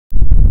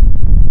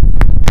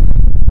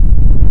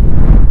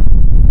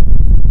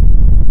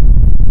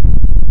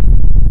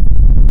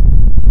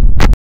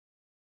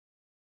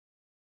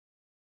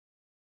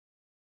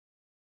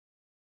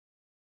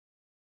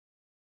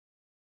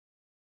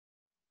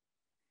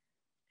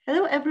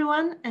Hello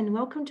everyone and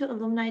welcome to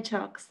Alumni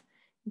Talks.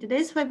 In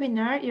today's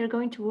webinar, you're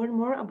going to learn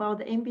more about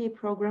the MBA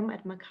program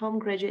at Mccallum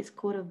Graduate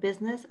School of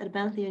Business at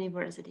Bentley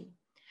University.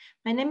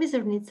 My name is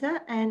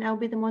Ernitza and I'll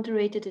be the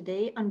moderator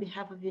today on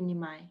behalf of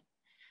Unimai.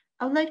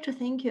 I would like to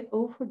thank you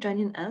all for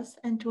joining us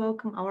and to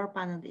welcome our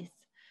panelists.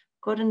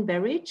 Gordon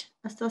Berridge,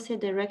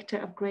 Associate Director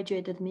of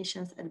Graduate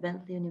Admissions at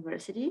Bentley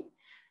University,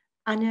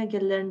 Anya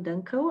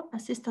Gellern-Dunko,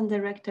 Assistant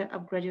Director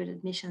of Graduate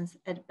Admissions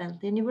at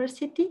Bentley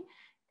University,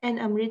 and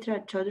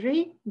Amrita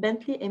Chaudhary,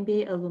 Bentley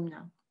MBA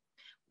alumna.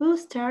 We'll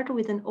start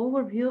with an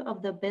overview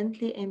of the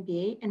Bentley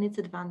MBA and its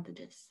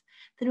advantages.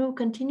 Then we'll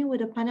continue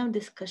with a panel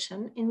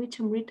discussion in which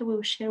Amrita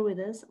will share with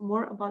us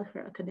more about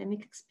her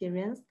academic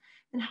experience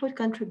and how it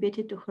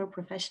contributed to her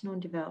professional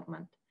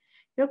development.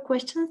 Your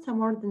questions are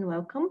more than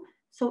welcome,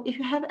 so if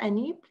you have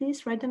any,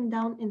 please write them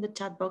down in the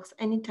chat box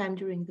anytime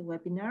during the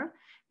webinar,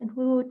 and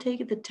we will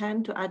take the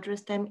time to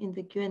address them in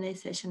the Q&A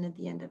session at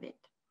the end of it.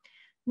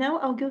 Now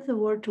I'll give the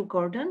word to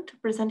Gordon to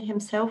present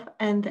himself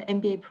and the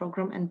MBA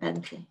program and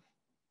Bentley.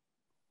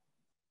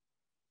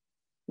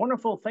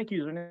 Wonderful, thank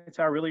you,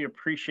 Ernitza. I really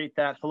appreciate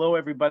that. Hello,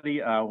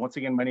 everybody. Once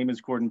again, my name is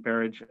Gordon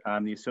Berridge.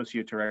 I'm the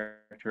Associate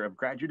Director of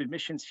Graduate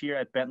Admissions here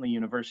at Bentley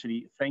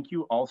University. Thank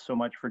you all so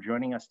much for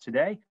joining us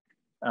today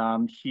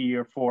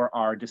here for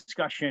our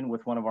discussion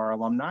with one of our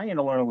alumni and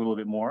to learn a little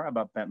bit more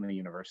about Bentley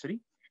University.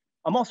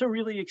 I'm also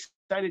really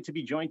excited to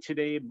be joined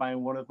today by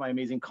one of my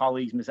amazing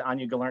colleagues, Ms.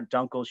 Anya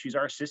Gellern-Dunko. She's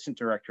our Assistant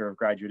Director of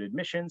Graduate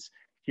Admissions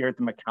here at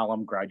the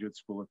Mccallum Graduate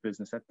School of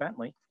Business at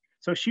Bentley.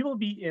 So she will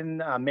be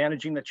in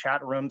managing the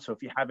chat room. So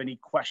if you have any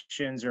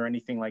questions or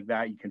anything like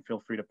that, you can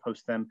feel free to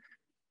post them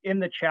in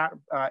the chat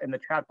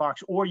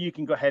box, or you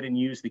can go ahead and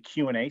use the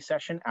Q&A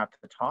session at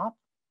the top.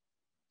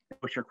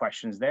 Put your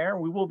questions there.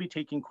 We will be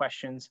taking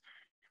questions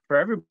for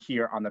everybody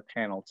here on the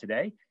panel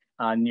today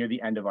near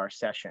the end of our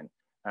session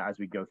as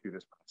we go through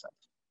this process.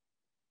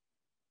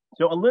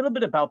 So a little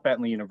bit about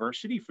Bentley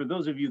University, for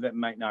those of you that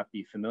might not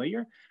be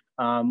familiar.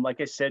 Like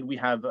I said, we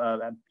have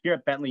here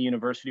at Bentley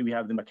University, we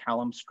have the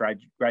Mccallum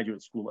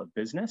Graduate School of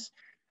Business.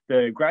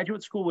 The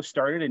graduate school was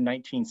started in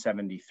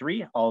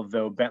 1973,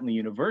 although Bentley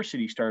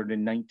University started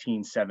in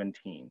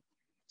 1917.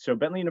 So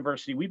Bentley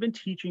University, we've been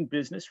teaching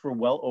business for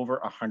well over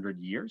 100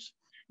 years.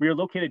 We are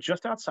located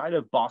just outside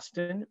of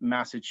Boston,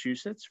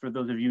 Massachusetts. For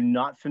those of you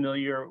not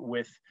familiar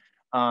with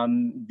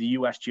the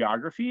US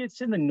geography,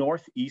 it's in the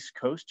northeast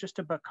coast, just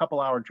about a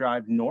couple-hour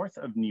drive north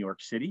of New York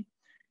City.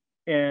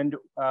 And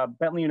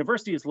Bentley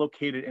University is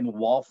located in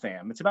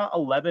Waltham. It's about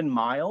 11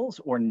 miles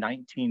or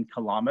 19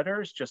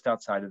 kilometers just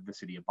outside of the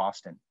city of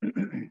Boston.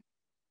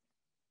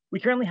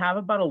 We currently have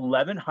about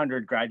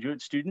 1,100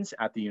 graduate students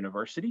at the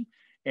university,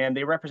 and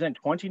they represent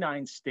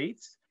 29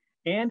 states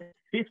and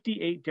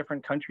 58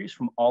 different countries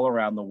from all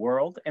around the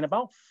world, and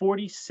about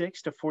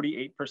 46 to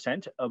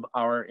 48% of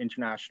our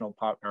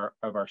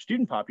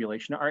student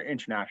population are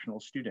international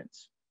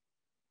students.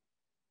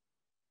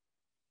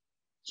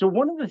 So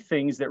one of the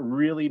things that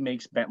really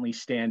makes Bentley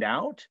stand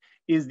out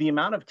is the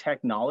amount of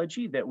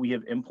technology that we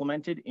have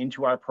implemented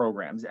into our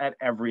programs at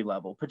every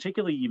level,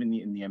 particularly even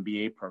in the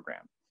MBA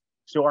program.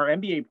 So our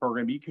MBA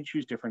program, you can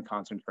choose different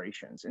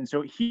concentrations. And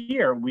so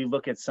here we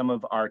look at some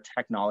of our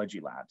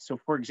technology labs. So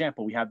for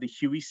example, we have the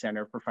Huey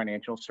Center for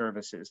Financial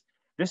Services.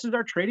 This is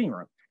our trading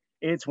room.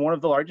 It's one of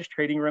the largest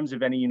trading rooms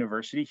of any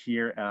university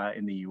here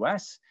in the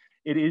US.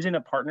 It is in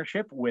a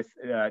partnership with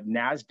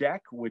NASDAQ,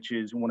 which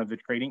is one of the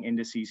trading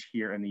indices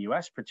here in the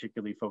US,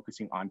 particularly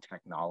focusing on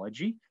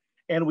technology.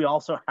 And we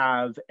also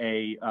have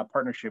a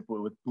partnership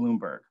with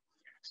Bloomberg.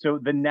 So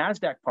the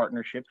NASDAQ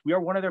partnerships, we are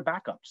one of their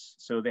backups.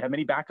 So they have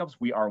many backups.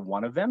 We are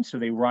one of them. So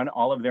they run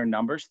all of their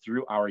numbers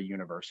through our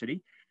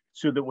university,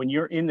 so that when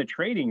you're in the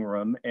trading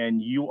room and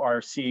you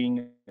are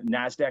seeing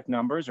NASDAQ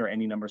numbers or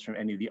any numbers from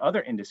any of the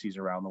other indices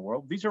around the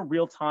world, these are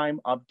real-time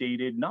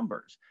updated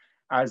numbers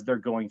as they're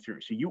going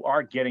through. So you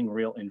are getting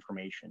real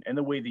information. And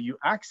the way that you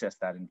access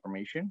that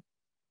information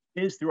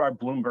is through our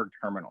Bloomberg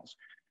terminals.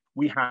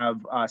 We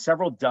have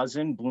several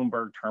dozen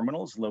Bloomberg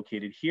terminals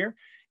located here.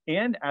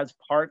 And as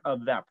part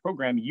of that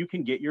program, you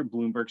can get your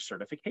Bloomberg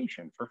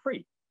certification for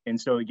free. And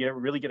so you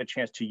really get a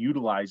chance to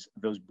utilize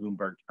those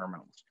Bloomberg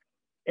terminals.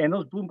 And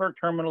those Bloomberg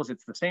terminals,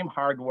 it's the same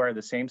hardware,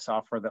 the same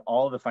software that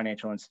all of the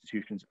financial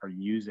institutions are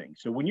using.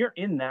 So when you're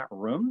in that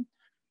room,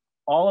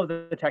 all of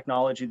the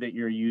technology that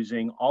you're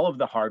using, all of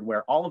the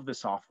hardware, all of the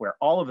software,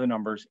 all of the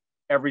numbers,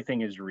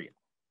 everything is real.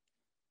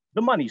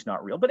 The money's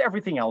not real, but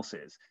everything else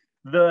is.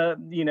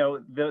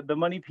 The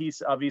money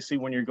piece, obviously,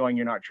 when you're going,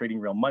 you're not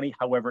trading real money.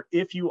 However,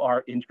 if you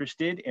are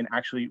interested in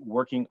actually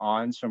working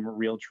on some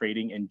real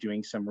trading and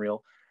doing some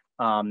real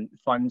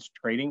funds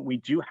trading, we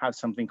do have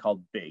something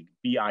called BIG,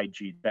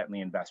 B-I-G,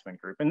 Bentley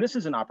Investment Group. And this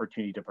is an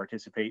opportunity to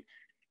participate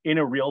in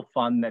a real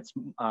fund that's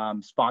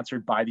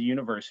sponsored by the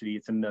university.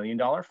 It's $1 million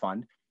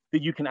fund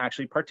that you can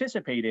actually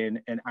participate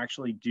in and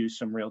actually do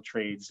some real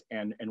trades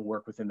and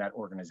work within that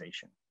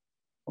organization.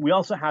 We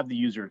also have the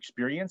User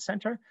Experience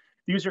Center.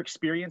 The User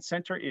Experience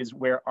Center is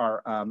where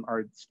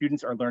our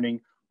students are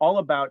learning all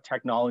about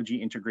technology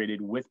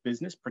integrated with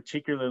business,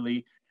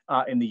 particularly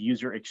in the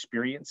user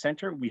experience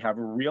center. We have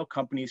real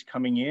companies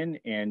coming in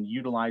and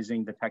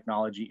utilizing the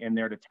technology in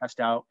there to test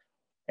out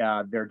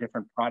their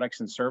different products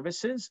and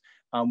services.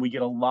 We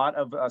get a lot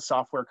of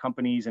software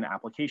companies and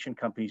application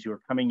companies who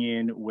are coming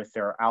in with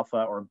their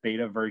alpha or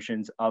beta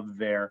versions of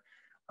their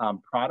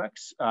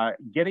products,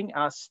 getting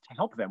us to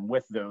help them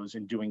with those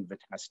and doing the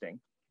testing.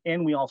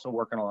 And we also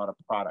work on a lot of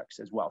products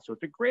as well. So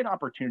it's a great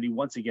opportunity,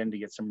 once again, to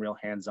get some real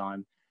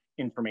hands-on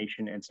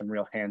information and some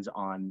real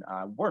hands-on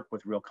work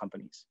with real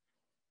companies.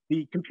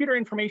 The Computer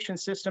Information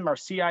System, our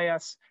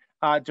CIS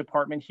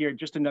department here,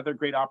 just another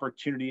great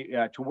opportunity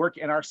to work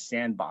in our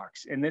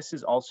sandbox. And this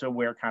is also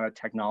where kind of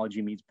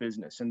technology meets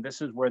business. And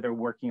this is where they're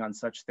working on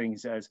such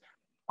things as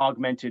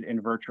augmented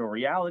and virtual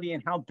reality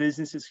and how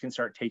businesses can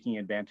start taking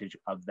advantage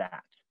of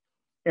that.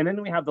 And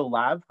then we have the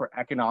lab for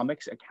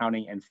economics,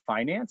 accounting, and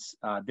finance.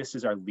 This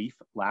is our LEAF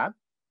lab.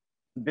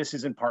 This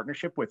is in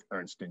partnership with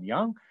Ernst &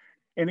 Young.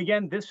 And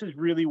again, this is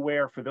really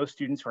where, for those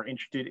students who are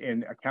interested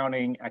in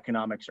accounting,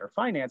 economics, or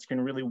finance, can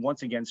really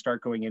once again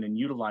start going in and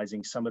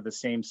utilizing some of the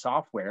same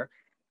software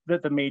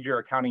that the major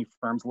accounting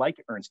firms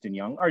like Ernst &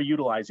 Young are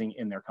utilizing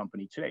in their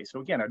company today. So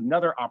again,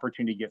 another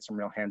opportunity to get some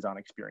real hands-on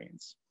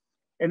experience.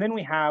 And then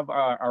we have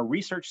our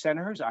research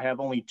centers. I have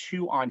only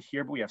 2 on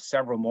here, but we have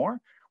several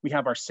more. We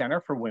have our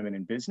Center for Women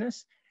in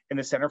Business. And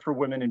the Center for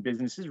Women in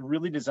Business is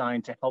really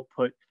designed to help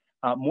put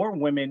more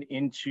women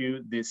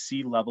into the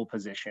C-level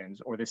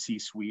positions, or the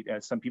C-suite,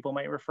 as some people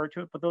might refer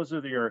to it. But those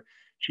are your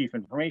chief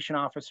information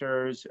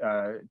officers,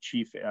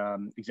 chief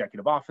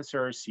executive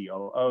officers,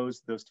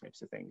 COOs, those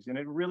types of things. And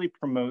it really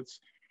promotes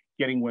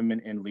getting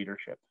women in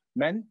leadership.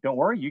 Men, don't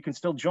worry, you can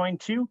still join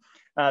too.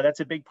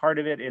 That's a big part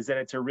of it, is that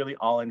it's a really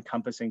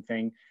all-encompassing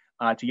thing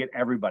to get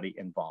everybody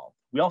involved.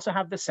 We also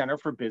have the Center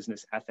for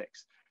Business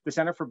Ethics. The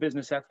Center for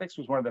Business Ethics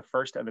was one of the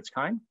first of its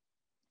kind.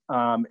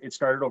 It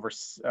started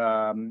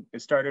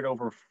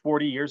over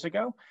 40 years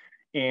ago,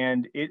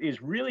 and it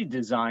is really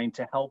designed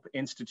to help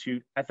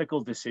institute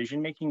ethical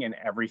decision-making in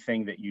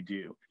everything that you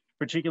do,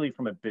 particularly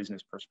from a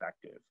business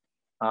perspective.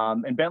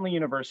 And Bentley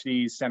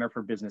University's Center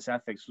for Business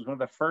Ethics was one of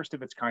the first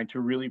of its kind to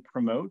really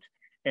promote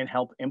and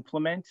help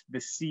implement the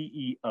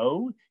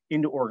CEO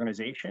into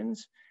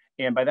organizations.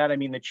 And by that, I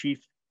mean the Chief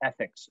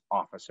Ethics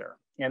Officer.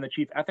 And the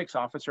Chief Ethics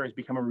Officer has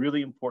become a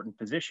really important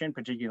position,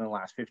 particularly in the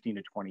last 15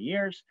 to 20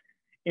 years,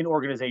 in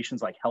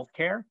organizations like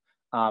healthcare,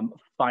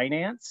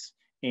 finance,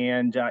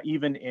 and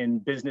even in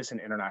business and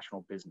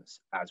international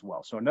business as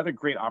well. So another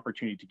great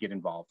opportunity to get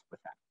involved with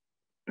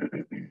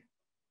that.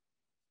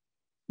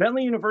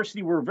 Bentley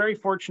University, we're very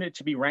fortunate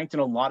to be ranked in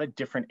a lot of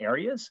different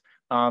areas.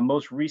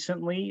 Most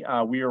recently,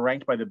 we were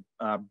ranked by the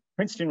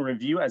Princeton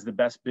Review as the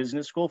best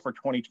business school for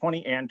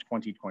 2020 and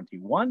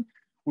 2021.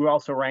 We were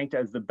also ranked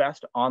as the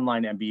best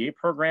online MBA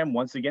program,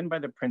 once again by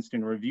the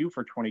Princeton Review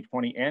for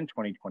 2020 and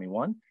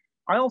 2021.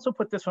 I also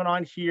put this one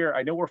on here.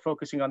 I know we're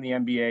focusing on the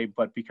MBA,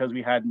 but because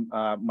we had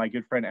my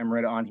good friend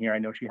Emerita on here, I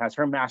know she has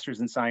her master's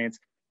in science.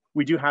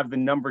 We do have the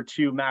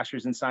 #2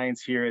 master's in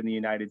science here in the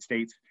United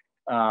States.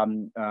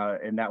 And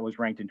that was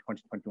ranked in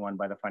 2021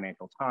 by the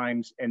Financial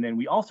Times. And then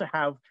we also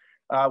have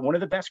one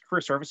of the best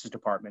career services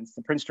departments.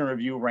 The Princeton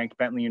Review ranked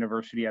Bentley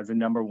University as the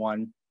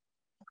 #1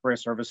 career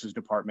services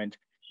department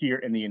here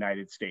in the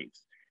United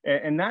States.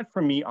 And that,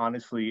 for me,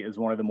 honestly, is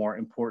one of the more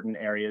important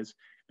areas,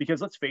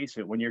 because let's face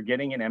it, when you're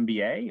getting an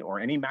MBA or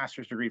any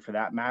master's degree for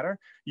that matter,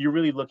 you're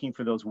really looking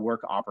for those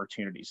work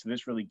opportunities. So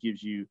this really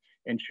gives you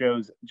and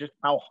shows just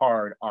how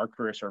hard our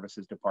career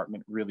services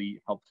department really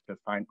helps to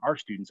find our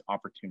students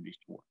opportunities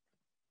to work.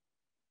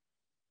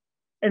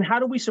 And how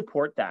do we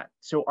support that?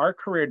 So our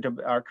career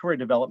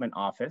development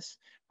office,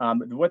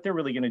 what they're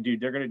really going to do,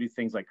 they're going to do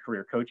things like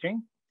career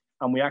coaching.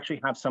 We actually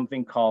have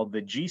something called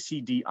the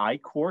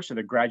GCDI course, or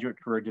the Graduate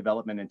Career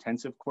Development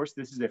Intensive course.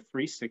 This is a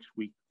free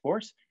 6-week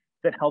course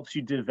that helps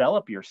you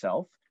develop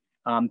yourself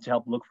to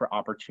help look for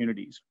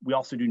opportunities. We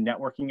also do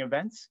networking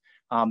events.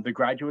 The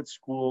Graduate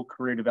School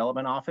Career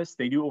Development Office,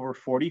 they do over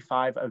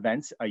 45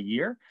 events a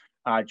year,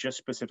 just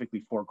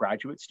specifically for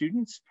graduate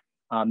students.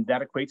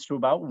 That equates to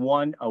about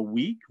 1 a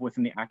week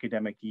within the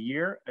academic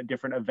year,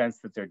 different events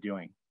that they're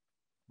doing.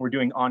 We're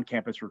doing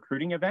on-campus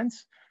recruiting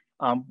events.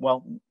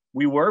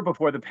 We were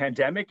before the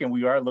pandemic, and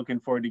we are looking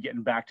forward to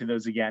getting back to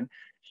those again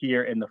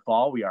here in the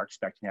fall. We are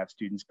expecting to have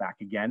students back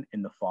again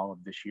in the fall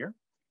of this year.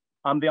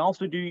 They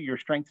also do your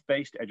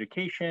strength-based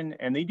education,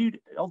 and they do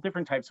all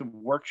different types of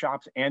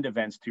workshops and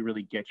events to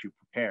really get you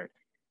prepared.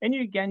 And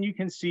again, you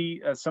can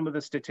see some of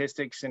the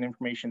statistics and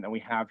information that we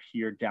have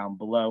here down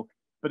below.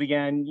 But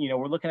again,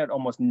 we're looking at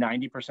almost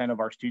 90% of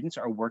our students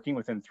are working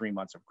within 3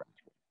 months of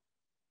graduation.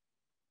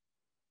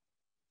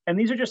 And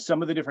these are just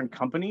some of the different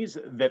companies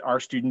that our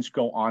students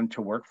go on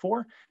to work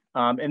for.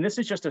 And this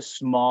is just a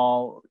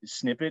small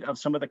snippet of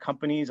some of the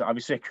companies.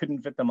 Obviously, I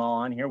couldn't fit them all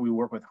on here. We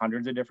work with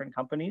hundreds of different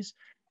companies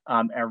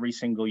every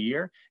single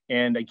year.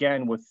 And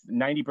again, with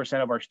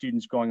 90% of our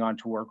students going on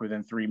to work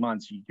within 3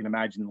 months, you can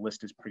imagine the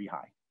list is pretty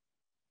high.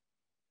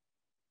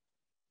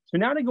 So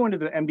now to go into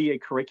the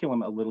MBA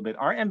curriculum a little bit,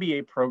 our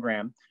MBA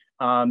program,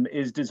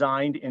 is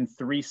designed in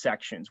 3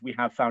 sections. We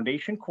have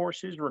foundation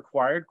courses,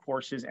 required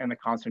courses, and the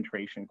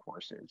concentration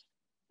courses.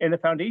 And the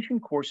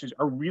foundation courses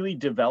are really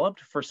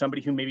developed for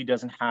somebody who maybe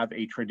doesn't have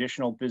a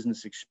traditional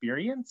business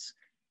experience,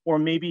 or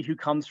maybe who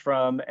comes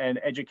from an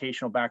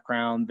educational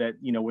background that,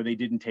 where they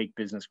didn't take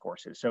business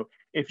courses. So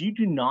if you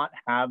do not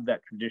have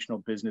that traditional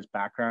business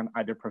background,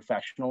 either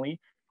professionally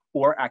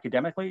or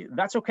academically,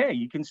 that's okay.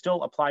 You can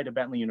still apply to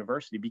Bentley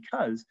University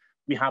because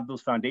we have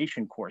those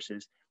foundation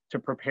courses to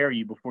prepare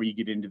you before you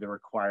get into the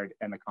required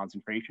and the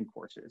concentration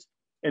courses.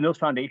 And those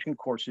foundation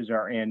courses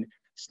are in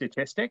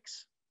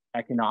statistics,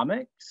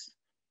 economics,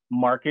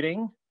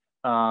 marketing,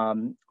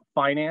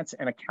 finance,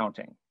 and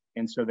accounting.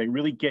 And so they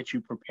really get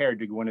you prepared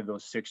to go into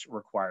those 6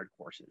 required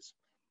courses.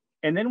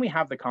 And then we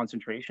have the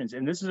concentrations.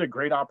 And this is a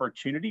great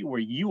opportunity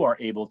where you are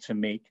able to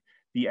make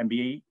the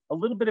MBA a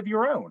little bit of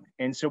your own.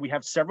 And so we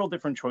have several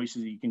different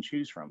choices that you can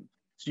choose from.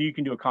 So you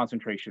can do a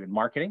concentration in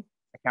marketing,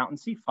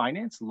 accountancy,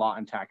 finance, law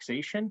and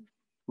taxation,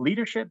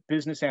 leadership,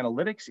 business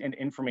analytics, and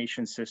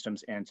information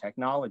systems and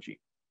technology.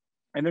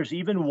 And there's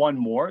even one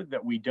more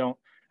that we don't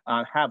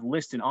have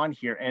listed on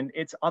here, and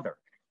it's other.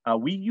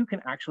 You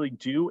can actually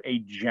do a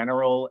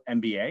general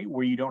MBA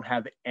where you don't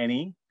have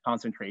any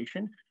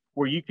concentration,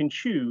 where you can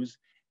choose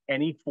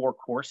any 4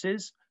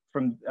 courses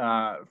from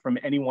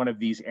any one of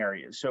these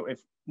areas. So if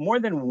more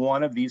than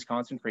one of these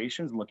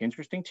concentrations look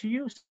interesting to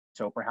you,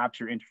 so perhaps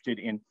you're interested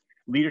in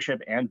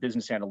leadership and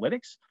business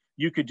analytics,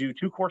 you could do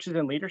 2 courses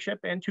in leadership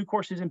and 2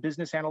 courses in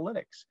business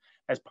analytics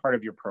as part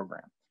of your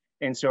program.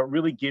 And so it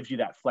really gives you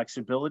that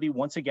flexibility,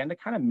 once again, to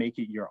kind of make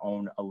it your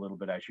own a little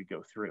bit as you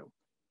go through.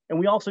 And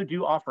we also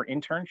do offer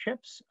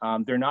internships.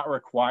 They're not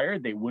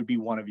required. They would be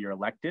one of your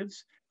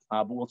electives,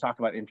 but we'll talk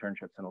about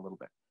internships in a little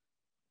bit.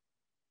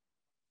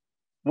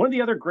 One of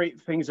the other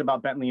great things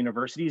about Bentley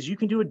University is you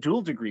can do a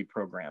dual degree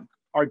program.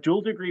 Our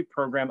dual degree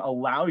program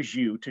allows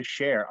you to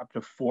share up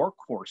to 4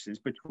 courses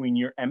between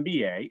your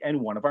MBA and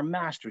one of our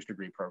master's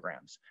degree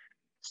programs.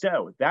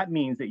 So that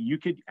means that you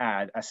could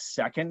add a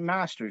second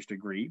master's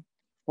degree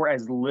for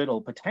as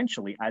little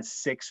potentially as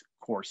 6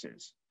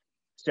 courses.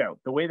 So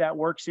the way that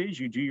works is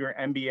you do your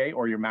MBA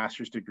or your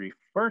master's degree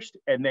first,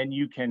 and then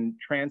you can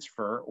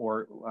transfer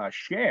or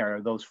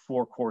share those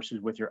 4 courses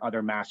with your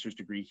other master's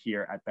degree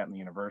here at Bentley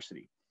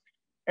University.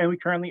 And we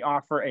currently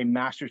offer a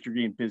master's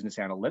degree in business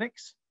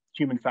analytics,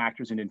 human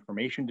factors and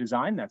information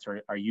design, that's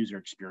our user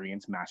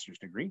experience master's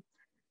degree,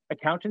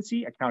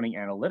 accountancy, accounting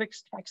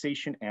analytics,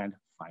 taxation, and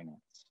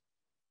finance.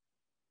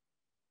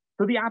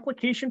 So the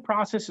application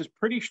process is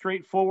pretty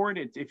straightforward.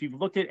 If you've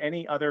looked at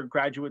any other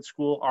graduate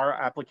school, our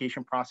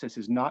application process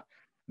is not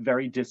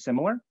very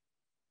dissimilar.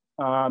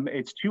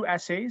 It's 2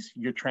 essays,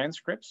 your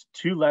transcripts,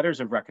 2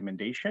 letters of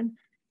recommendation.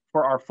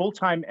 For our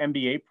full-time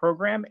MBA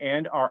program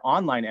and our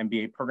online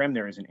MBA program,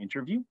 there is an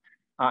interview,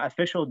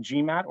 official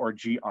GMAT or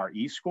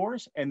GRE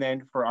scores. And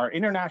then for our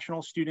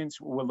international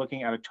students, we're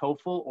looking at a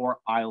TOEFL or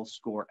IELTS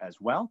score as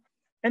well.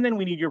 And then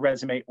we need your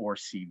resume or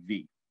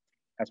CV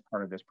as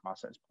part of this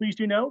process. Please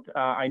do note,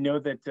 I know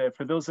that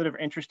for those that are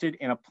interested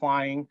in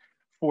applying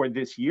for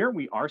this year,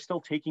 we are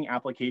still taking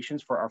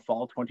applications for our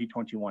fall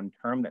 2021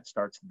 term that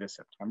starts this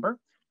September.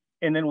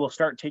 And then we'll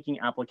start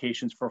taking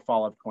applications for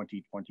fall of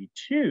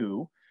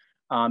 2022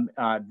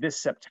 this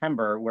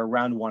September, where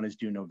round 1 is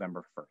due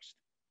November 1st.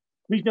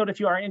 Please note, if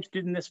you are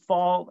interested in this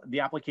fall, the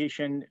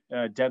application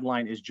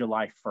deadline is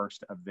July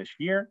 1st of this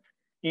year.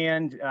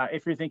 And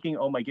if you're thinking,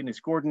 oh my goodness,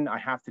 Gordon, I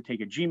have to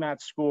take a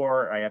GMAT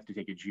score, I have to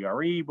take a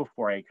GRE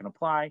before I can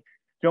apply,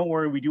 don't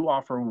worry, we do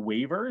offer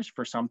waivers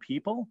for some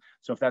people.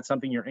 So if that's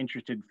something you're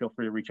interested in, feel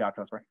free to reach out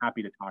to us. We're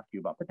happy to talk to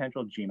you about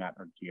potential GMAT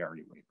or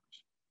GRE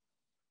waivers.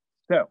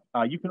 So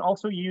you can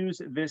also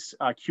use this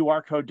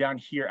QR code down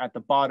here at the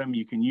bottom.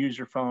 You can use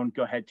your phone,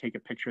 go ahead, take a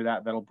picture of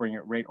that. That'll bring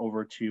it right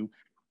over to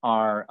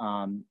our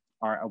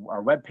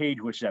webpage,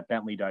 which is at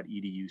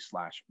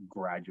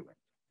bentley.edu/graduate.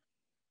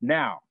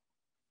 Now,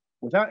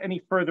 without any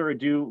further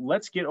ado,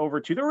 let's get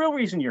over to the real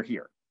reason you're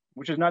here,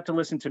 which is not to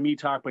listen to me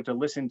talk, but to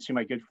listen to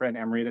my good friend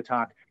Amrita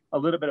talk a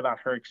little bit about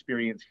her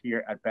experience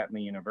here at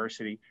Bentley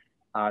University.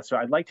 So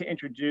I'd like to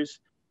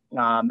introduce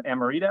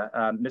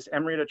Amrita, Miss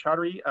Amrita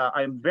Chaudhary.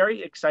 I'm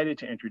very excited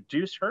to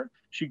introduce her.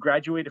 She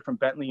graduated from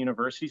Bentley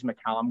University's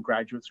Mccallum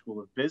Graduate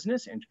School of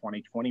Business in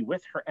 2020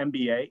 with her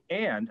MBA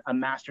and a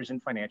master's in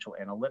financial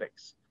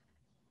analytics.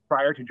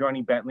 Prior to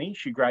joining Bentley,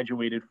 she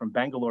graduated from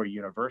Bangalore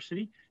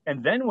University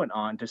and then went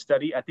on to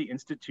study at the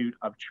Institute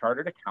of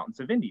Chartered Accountants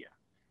of India.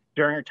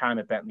 During her time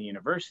at Bentley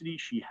University,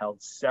 she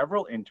held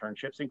several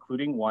internships,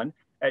 including one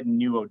at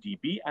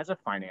NewODB as a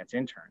finance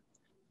intern.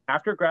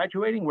 After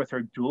graduating with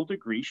her dual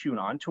degree, she went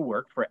on to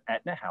work for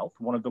Aetna Health,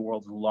 one of the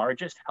world's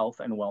largest health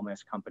and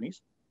wellness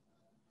companies,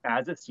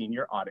 as a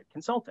senior audit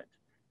consultant.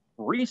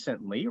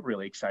 Recently,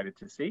 really excited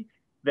to see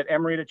that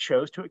Amrita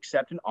chose to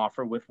accept an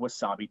offer with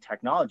Wasabi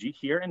Technology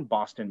here in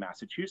Boston,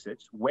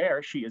 Massachusetts,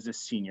 where she is a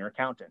senior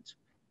accountant.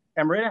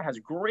 Amrita has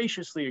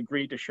graciously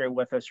agreed to share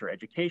with us her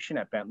education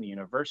at Bentley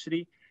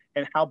University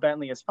and how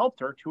Bentley has helped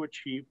her to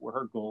achieve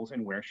her goals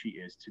and where she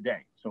is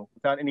today. So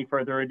without any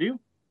further ado,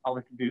 I'll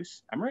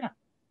introduce Amrita.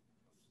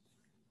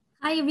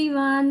 Hi,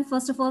 everyone.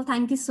 First of all,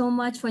 thank you so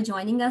much for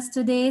joining us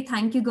today.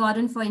 Thank you,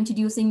 Gordon, for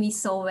introducing me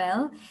so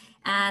well.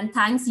 And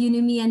thanks,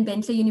 Unimi and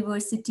Bentley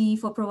University,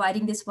 for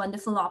providing this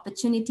wonderful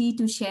opportunity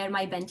to share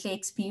my Bentley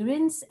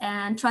experience.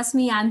 And trust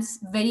me, I'm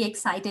very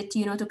excited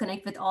to, to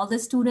connect with all the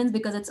students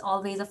because it's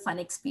always a fun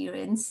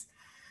experience.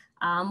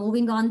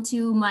 Moving on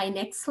to my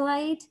next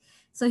slide.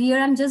 So here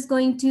I'm just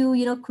going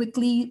to,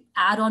 quickly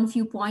add on a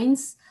few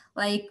points,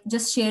 like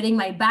just sharing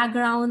my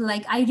background.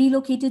 Like I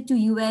relocated to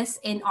US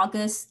in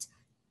August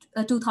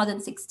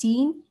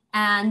 2016.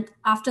 And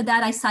after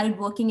that, I started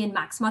working in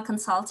Maxima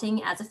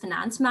Consulting as a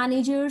finance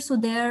manager. So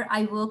there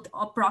I worked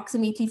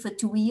approximately for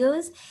 2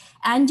 years.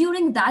 And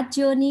during that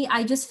journey,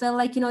 I just felt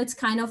like, it's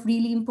kind of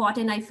really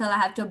important. I felt I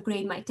have to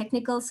upgrade my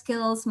technical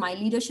skills, my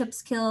leadership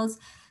skills.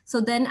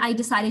 So then I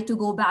decided to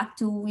go back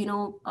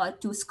to,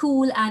 to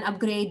school and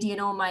upgrade,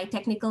 my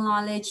technical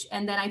knowledge.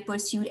 And then I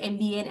pursued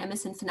MBA and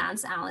MS in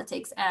Finance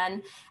Analytics.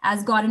 And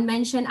as Gordon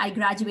mentioned, I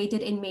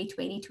graduated in May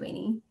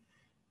 2020.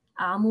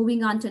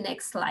 Moving on to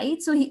next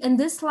slide. So in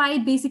this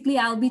slide, basically,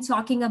 I'll be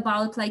talking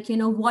about like,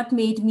 what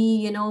made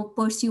me,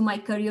 pursue my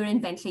career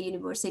in Bentley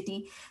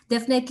University.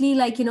 Definitely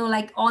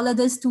like all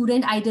other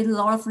student, I did a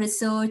lot of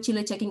research,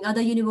 checking other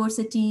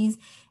universities.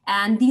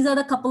 And these are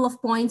the couple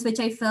of points which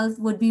I felt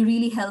would be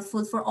really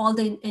helpful for all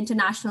the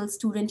international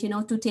students,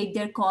 to take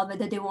their call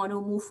whether they want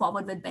to move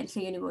forward with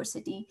Bentley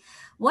University.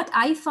 What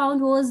I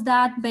found was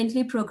that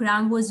Bentley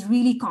program was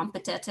really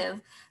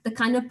competitive. The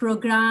kind of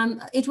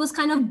program, it was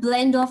kind of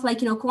blend of like,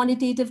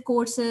 quantitative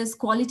courses,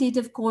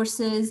 qualitative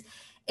courses.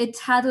 It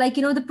had like,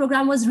 the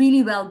program was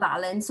really well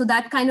balanced. So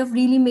that kind of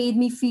really made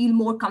me feel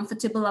more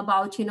comfortable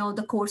about,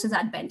 the courses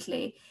at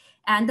Bentley.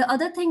 And the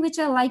other thing which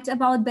I liked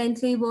about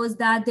Bentley was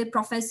that their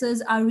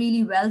professors are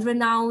really well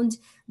renowned.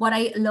 What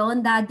I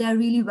learned that they're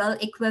really well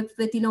equipped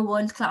with,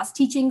 world-class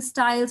teaching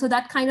style. So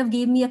that kind of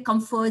gave me a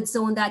comfort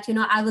zone that,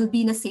 I will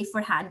be in a safer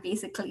hand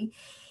basically.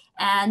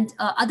 And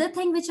other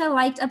thing which I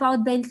liked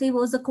about Bentley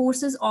was the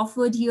courses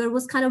offered here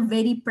was kind of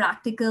very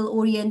practical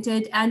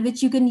oriented and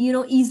which you can,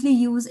 easily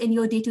use in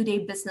your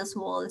day-to-day business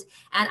world.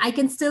 And I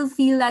can still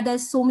feel that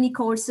there's so many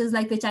courses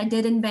like which I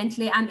did in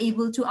Bentley, I'm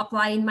able to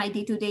apply in my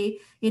day-to-day,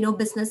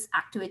 business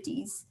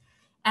activities.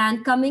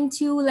 And coming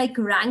to like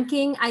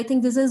ranking, I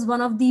think this is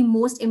one of the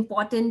most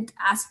important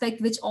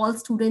aspect which all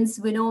students,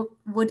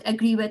 would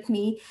agree with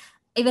me.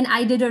 Even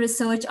I did a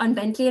research on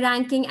Bentley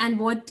ranking, and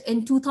what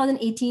in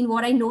 2018,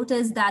 what I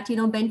noticed that,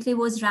 Bentley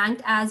was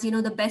ranked as,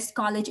 the best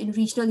college in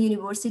regional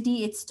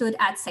university. It stood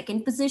at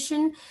second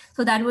position.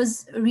 So that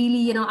was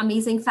really,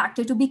 amazing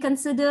factor to be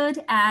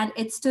considered. And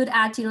it stood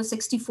at,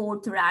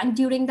 64th rank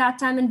during that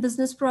time in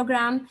business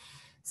program.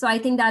 So I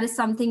think that is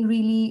something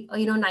really,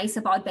 nice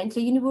about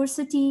Bentley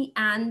University.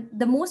 And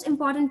the most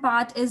important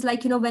part is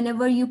like,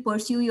 whenever you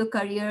pursue your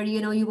career,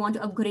 you want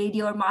to upgrade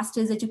your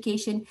master's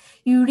education,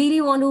 you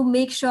really want to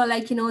make sure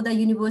like, the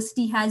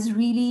university has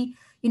really,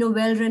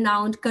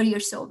 well-renowned career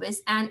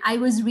service. And I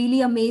was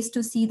really amazed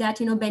to see that,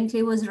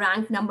 Bentley was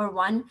ranked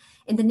 #1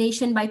 in the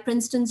nation by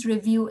Princeton's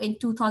review in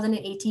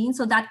 2018.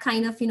 So that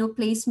kind of,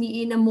 placed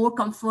me in a more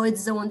comfort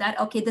zone that,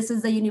 okay, this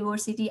is the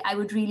university I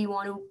would really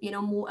want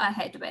to, move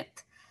ahead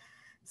with.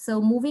 So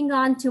moving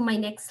on to my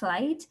next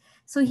slide.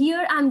 So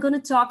here I'm going to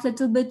talk a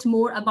little bit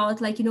more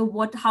about like,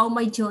 how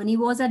my journey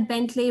was at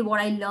Bentley,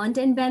 what I learned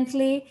in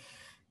Bentley.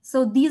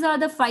 So these are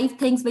the 5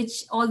 things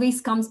which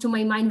always comes to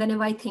my mind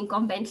whenever I think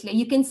of Bentley.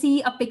 You can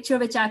see a picture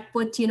which I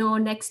put,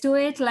 next to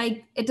it.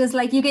 Like it is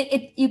like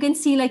you can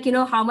see like,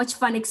 how much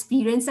fun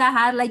experience I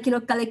had, like,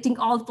 collecting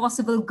all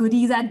possible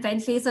goodies at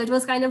Bentley. So it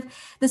was kind of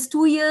this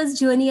 2 years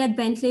journey at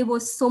Bentley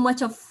was so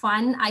much of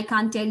fun. I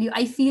can't tell you.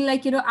 I feel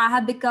like, I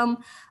have become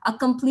a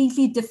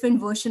completely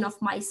different version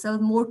of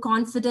myself, more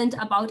confident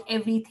about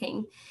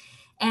everything.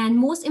 And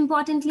most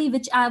importantly,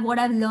 what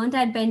I've learned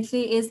at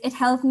Bentley is it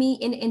helped me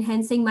in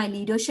enhancing my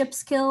leadership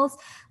skills.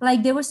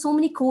 Like there were so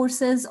many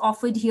courses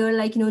offered here,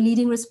 like,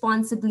 leading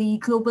responsibly,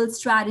 global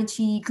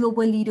strategy,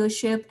 global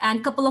leadership,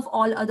 and a couple of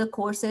all other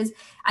courses.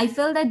 I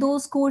felt that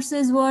those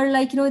courses were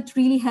like, it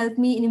really helped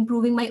me in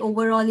improving my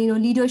overall,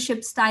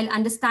 leadership style,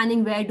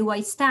 understanding where do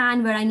I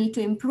stand, where I need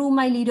to improve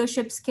my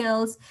leadership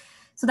skills.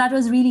 So that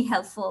was really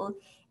helpful.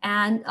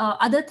 And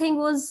other thing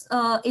was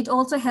it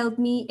also helped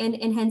me in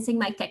enhancing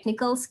my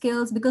technical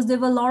skills because there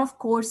were a lot of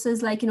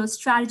courses like,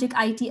 strategic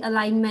IT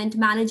alignment,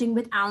 managing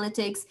with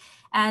analytics.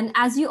 And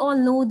as you all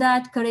know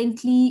that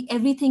currently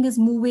everything is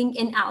moving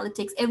in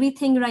analytics.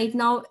 Everything right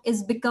now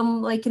is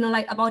become like,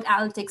 like about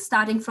analytics,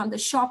 starting from the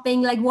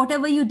shopping, like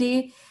whatever you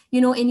do,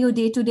 in your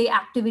day-to-day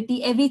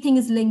activity, everything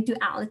is linked to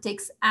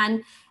analytics.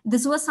 And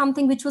this was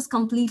something which was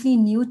completely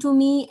new to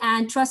me.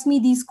 And trust me,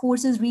 these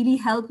courses really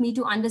helped me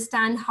to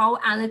understand how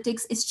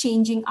analytics is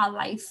changing our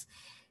life.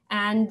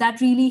 And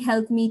that really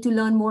helped me to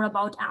learn more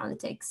about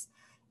analytics.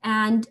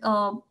 And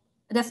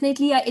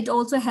definitely, it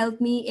also helped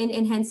me in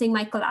enhancing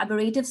my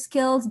collaborative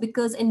skills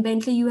because in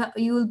Bentley,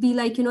 you will be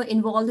like,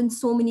 involved in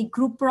so many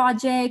group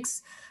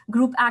projects,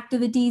 group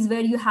activities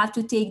where you have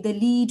to take the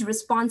lead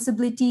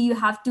responsibility, you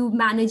have to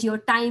manage your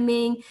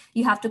timing,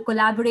 you have to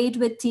collaborate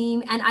with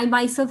team. And I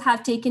myself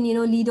have taken,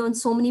 lead on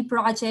so many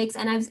projects,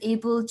 and I was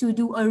able to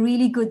do a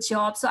really good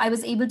job. So I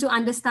was able to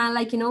understand,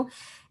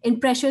 in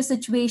pressure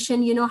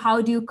situation,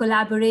 how do you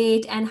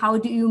collaborate and how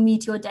do you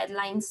meet your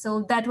deadlines?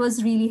 So that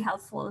was really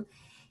helpful.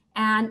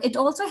 And it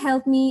also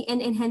helped me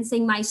in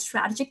enhancing my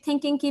strategic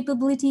thinking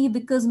capability,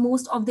 because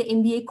most of the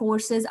MBA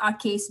courses are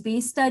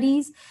case-based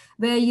studies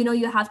where,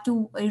 you have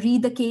to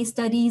read the case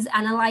studies,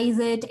 analyze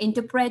it,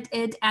 interpret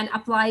it, and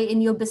apply in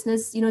your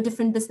business,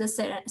 different business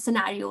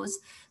scenarios.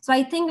 So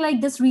I think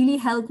this really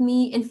helped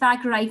me. In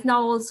fact, right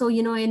now also,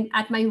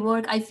 at my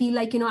work, I feel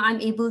like, I'm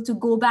able to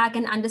go back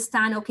and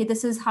understand, okay,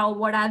 this is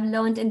what I've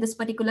learned in this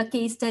particular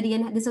case study.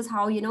 And this is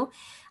how,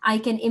 I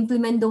can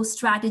implement those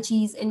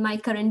strategies in my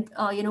current,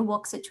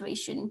 work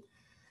situation.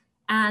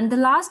 And the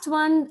last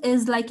one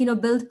is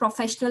build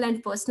professional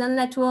and personal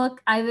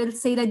network. I will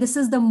say that this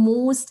is the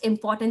most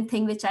important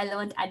thing which I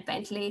learned at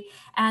Bentley.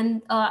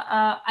 And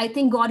I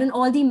think Gordon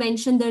already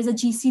mentioned there's a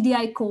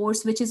GCDI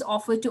course which is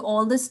offered to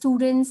all the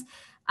students.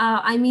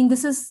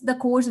 This is the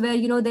course where,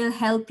 they'll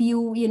help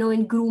you,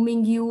 in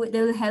grooming you.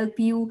 They'll help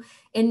you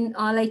in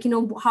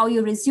how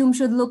your resume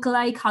should look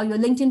like, how your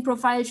LinkedIn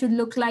profile should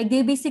look like.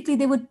 They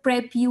would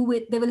prep you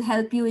with, they will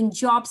help you in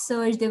job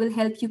search. They will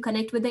help you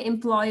connect with the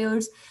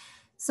employers.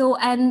 So,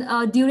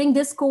 and during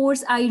this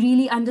course, I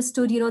really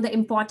understood, the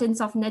importance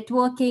of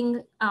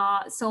networking.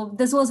 So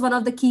this was one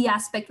of the key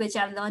aspects which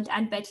I've learned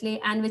at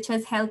Bentley and which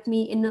has helped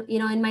me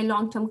in my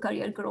long-term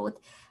career growth.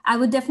 I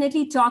would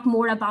definitely talk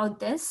more about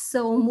this.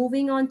 So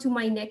moving on to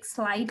my next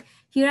slide,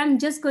 here I'm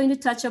just going to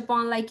touch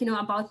upon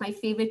about my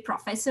favorite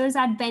professors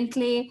at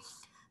Bentley.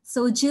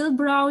 So Jill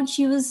Brown,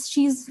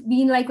 she's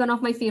been one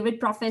of my favorite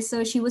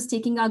professors. She was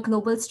taking our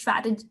global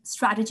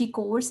strategy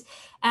course.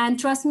 And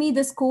trust me,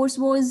 this course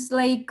was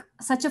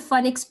such a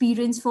fun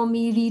experience for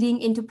me,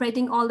 reading,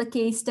 interpreting all the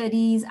case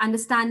studies,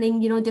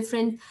 understanding,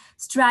 different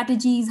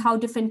strategies, how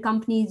different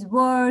companies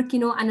work,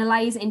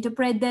 analyze,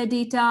 interpret their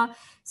data.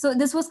 So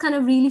this was kind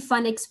of really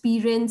fun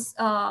experience,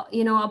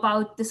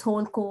 about this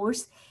whole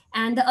course.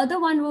 And the other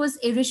one was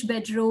Irish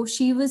Bedro.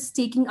 She was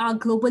taking our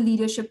global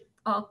leadership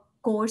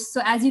course.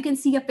 So as you can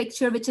see a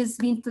picture which has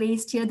been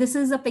placed here, this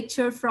is a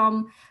picture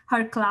from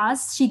her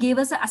class. She gave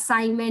us an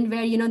assignment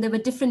where, there were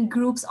different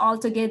groups all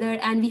together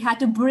and we had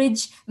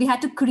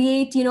to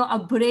create, a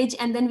bridge,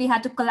 and then we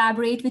had to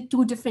collaborate with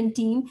two different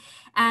teams.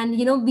 And,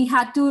 we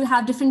had to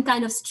have different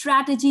kind of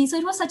strategy. So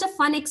it was such a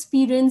fun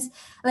experience,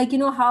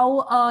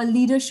 how a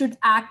leader should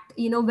act,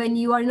 when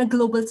you are in a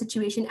global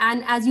situation.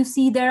 And as you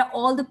see, there are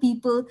all the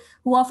people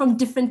who are from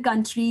different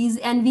countries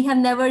and we have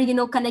never,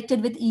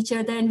 connected with each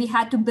other, and we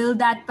had to build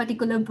that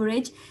particular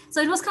bridge. So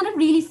it was kind of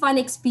really fun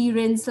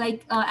experience.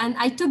 And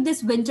I took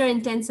this winter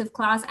intensive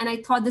class and I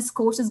thought this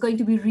course is going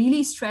to be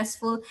really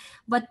stressful,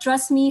 but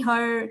trust me,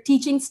 her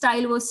teaching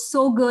style was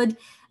so good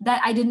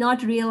that I did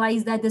not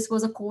realize that this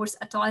was a course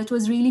at all. It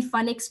was really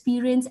fun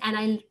experience and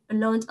I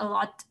learned a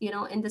lot,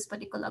 in this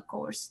particular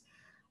course.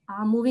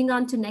 Moving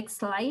on to next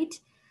slide.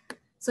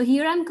 So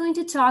here I'm going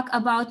to talk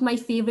about my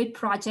favorite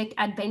project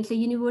at Bentley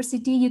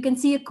University. You can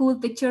see a cool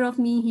picture of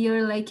me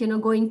here,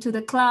 going to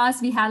the class.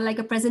 We had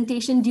a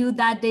presentation due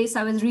that day.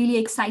 So I was really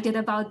excited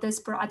about this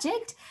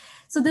project.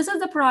 So this is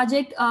the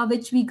project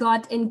which we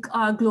got in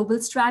our global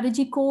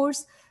strategy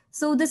course.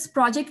 So this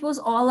project was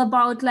all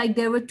about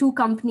there were two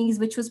companies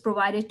which was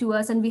provided to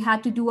us, and we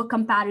had to do a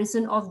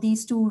comparison of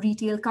these two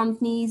retail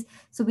companies.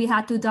 So we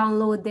had to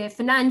download their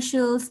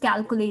financials,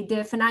 calculate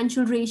their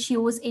financial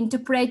ratios,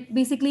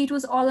 basically it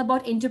was all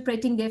about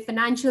interpreting their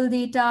financial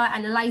data,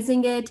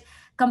 analyzing it,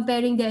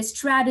 comparing their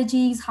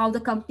strategies, how the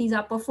companies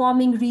are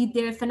performing, read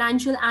their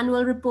financial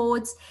annual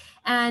reports,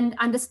 and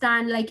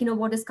understand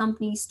what is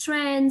company's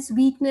strengths,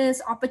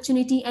 weakness,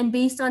 opportunity, and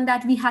based on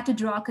that we had to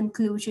draw a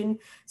conclusion.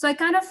 So I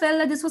kind of felt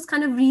that this was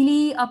kind of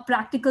really a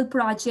practical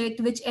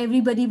project which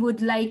everybody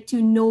would like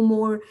to know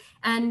more,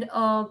 and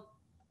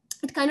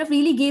it kind of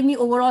really gave me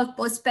overall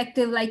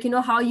perspective,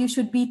 how you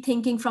should be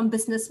thinking from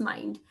business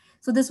mind.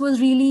 So this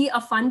was really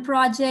a fun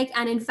project,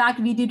 and in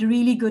fact we did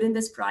really good in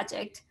this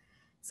project.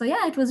 So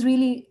yeah, it was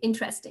really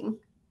interesting.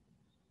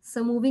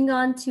 So moving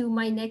on to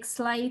my next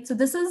slide. So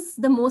this is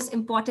the most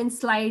important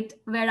slide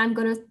where I'm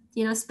going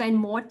to, spend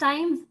more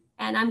time,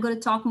 and I'm going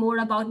to talk more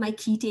about my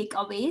key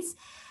takeaways.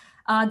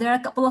 There are a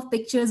couple of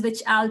pictures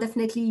which I'll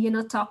definitely,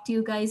 talk to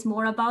you guys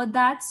more about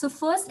that. So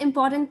first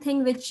important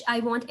thing which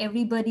I want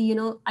everybody,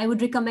 I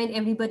would recommend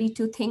everybody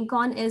to think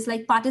on is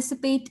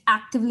participate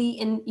actively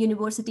in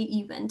university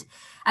event.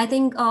 I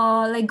think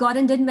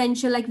Gordon did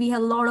mention, we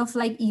have a lot of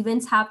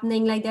events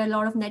happening, there are a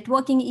lot of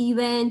networking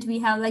event. We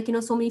have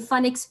so many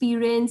fun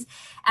experience.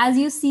 As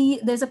you see,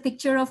 there's a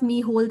picture of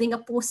me holding a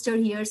poster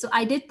here. So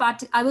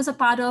I was a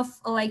part of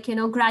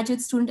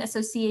graduate student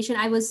association.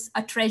 I was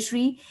a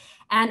treasury.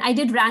 And I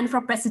did ran for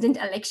president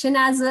election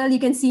as well. You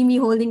can see me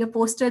holding a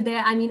poster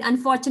there. I mean,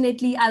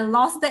 unfortunately, I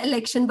lost the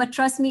election, but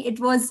trust me, it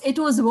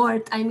was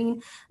worth. I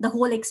mean, the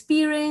whole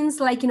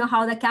experience, like,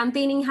 how the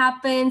campaigning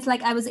happens,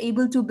 like I was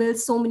able to build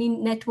so many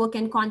network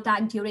and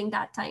contact during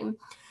that time.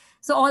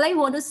 So all I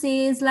want to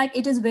say is like,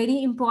 it is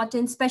very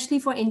important, especially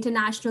for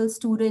international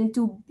students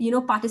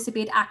to,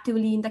 participate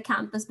actively in the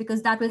campus,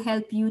 because that will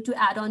help you to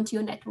add on to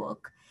your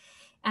network.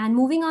 And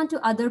moving on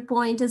to other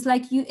point is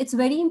like it's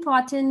very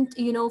important,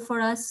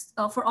 for us,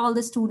 for all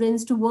the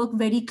students to work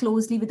very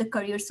closely with the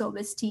career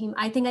service team.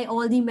 I think I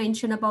already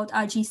mentioned about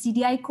our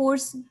GCDI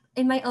course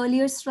in my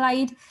earlier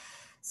slide.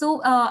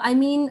 So,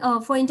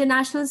 for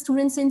international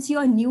students, since you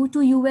are new to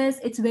US,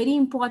 it's very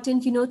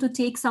important, to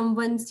take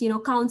someone's,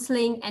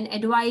 counseling and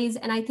advice.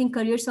 And I think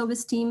career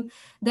service team,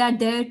 they are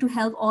there to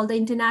help all the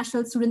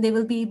international students. They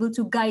will be able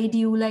to guide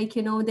you, like,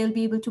 they'll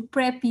be able to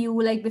prep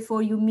you, like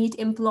before you meet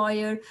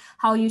employer,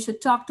 how you should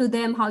talk to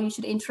them, how you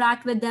should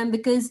interact with them,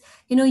 because,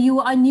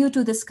 you are new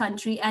to this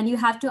country and you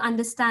have to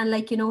understand,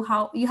 like,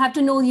 how you have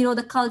to know,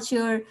 the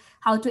culture,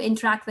 how to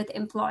interact with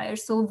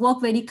employers. So work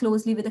very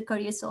closely with the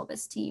career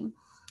service team.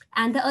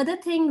 And the other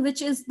thing,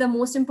 which is the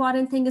most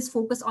important thing, is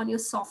focus on your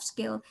soft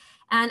skill.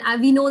 And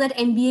we know that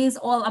MBA is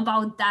all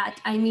about that.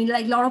 I mean,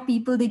 like a lot of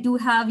people, they do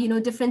have,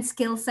 different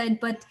skill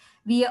set, but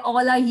we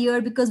all are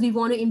here because we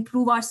want to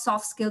improve our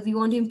soft skills. We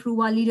want to improve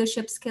our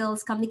leadership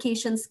skills,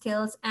 communication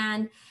skills.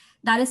 And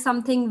that is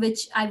something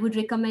which I would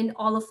recommend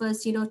all of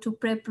us, to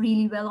prep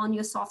really well on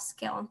your soft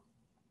skill.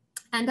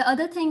 And the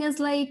other thing is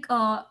like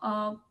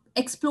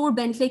explore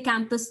Bentley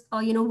campus,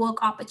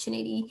 work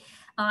opportunity.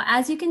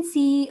 As you can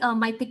see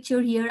my picture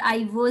here,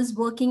 I was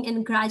working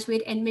in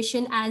graduate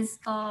admission as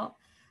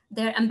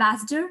their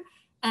ambassador.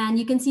 And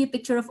you can see a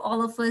picture of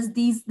all of us.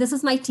 This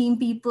is my team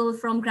people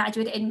from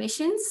graduate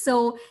admissions.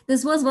 So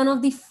this was one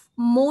of the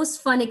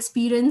most fun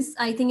experience,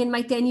 I think, in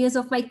my 10 years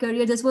of my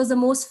career. This was the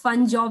most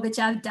fun job which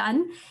I've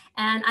done.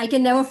 And I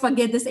can never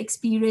forget this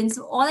experience.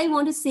 All I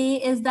want to say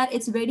is that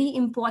it's very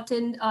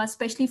important,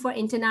 especially for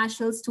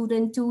international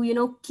students,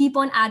 to, keep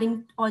on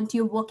adding onto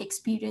your work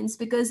experience,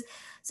 because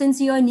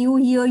since you're new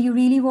here, you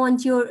really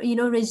want your,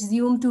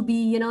 resume to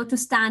be, to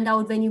stand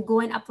out when you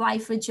go and apply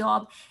for a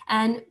job.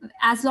 And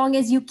as long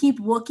as you keep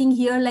working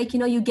here, like,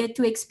 you get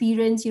to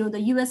experience,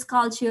 the US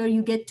culture,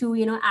 you get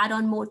to, add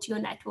on more to your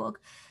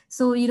network.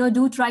 So,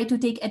 do try to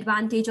take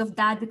advantage of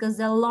that, because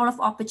there are a lot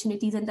of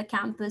opportunities in the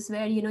campus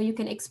where, you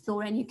can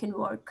explore and you can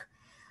work.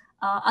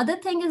 Other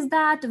thing is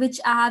that, which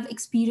I have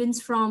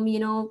experienced from,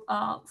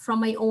 from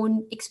my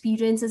own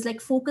experience, is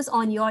like focus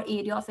on your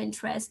area of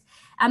interest.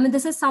 I mean,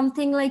 this is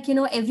something like,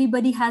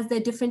 everybody has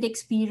their different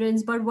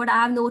experience, but what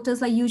I've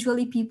noticed, like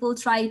usually people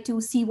try to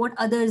see what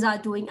others are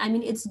doing. I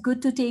mean, it's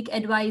good to take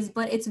advice,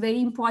 but it's very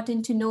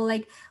important to know,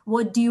 like,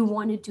 what do you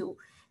want to do?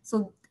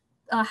 So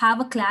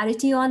have a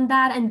clarity on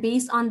that, and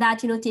based on that,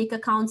 take a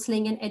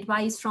counseling and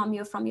advice from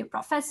your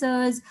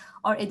professors,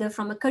 or either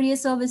from a career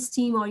service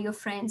team or your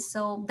friends.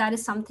 So that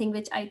is something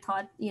which I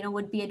thought,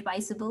 would be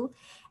advisable.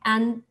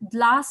 And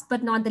last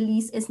but not the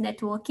least is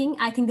networking.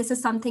 I think this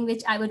is something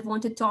which I would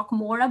want to talk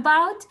more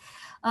about.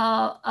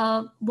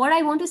 What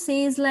I want to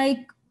say is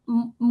like,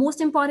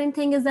 most important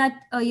thing is that,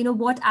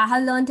 what I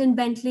have learned in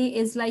Bentley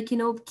is like,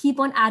 keep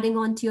on adding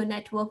on to your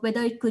network,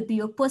 whether it could be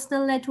your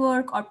personal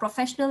network or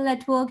professional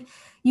network.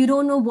 You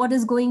don't know what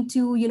is going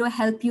to,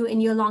 help you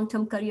in your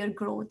long-term career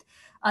growth.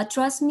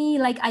 Trust me,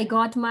 like I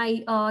got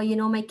my,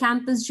 my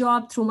campus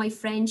job through my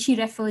friend. She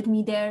referred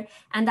me there.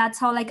 And that's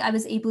how like I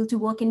was able to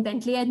work in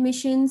Bentley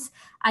admissions.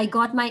 I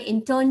got my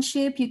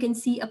internship. You can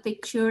see a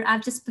picture.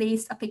 I've just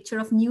placed a picture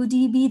of New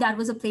DB. That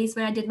was a place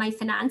where I did my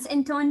finance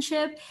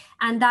internship.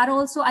 And that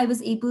also I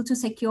was able to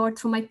secure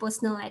through my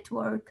personal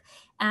network.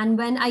 And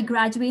when I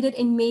graduated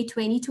in May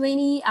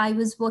 2020, I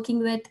was working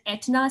with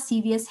Aetna,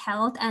 CVS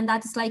Health, and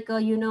that is like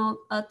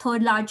a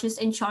third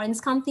largest insurance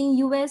company in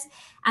US.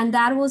 And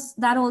that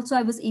also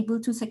I was able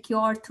to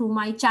secure through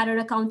my chartered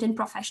accountant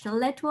professional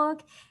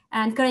network.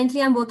 And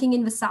currently I'm working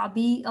in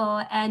Wasabi,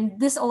 and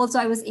this also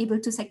I was able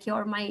to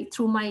secure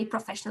through my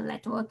professional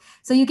network.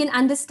 So you can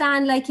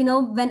understand, like,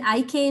 when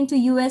I came to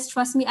US,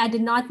 trust me, I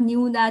did not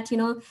knew that,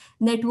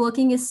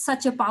 networking is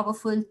such a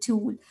powerful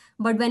tool.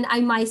 But when I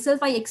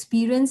myself, I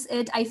experienced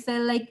it, I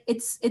felt like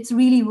it's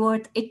really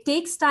worth. It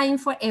takes time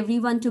for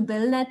everyone to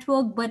build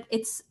network, but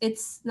it's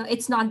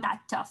not that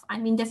tough. I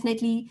mean,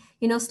 definitely,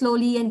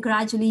 slowly and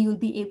gradually you'll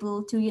be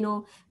able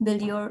to,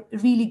 build your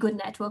really good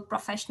network,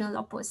 professional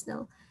or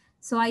personal.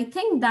 So I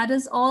think that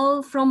is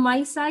all from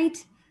my side.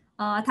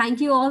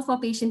 Thank you all for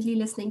patiently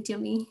listening to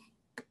me.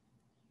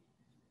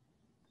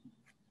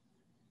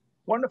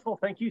 Wonderful.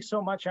 Thank you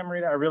so much,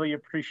 Amrita. I really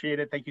appreciate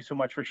it. Thank you so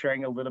much for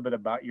sharing a little bit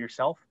about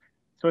yourself.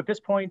 So at this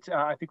point,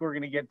 I think we're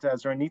going to get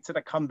Zornitsa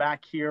to come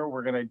back here.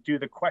 We're going to do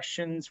the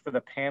questions for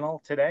the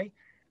panel today.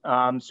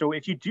 So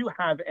if you do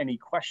have any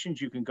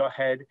questions, you can go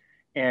ahead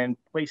and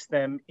place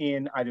them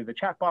in either the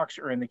chat box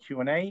or in the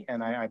Q&A.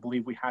 And I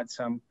believe we had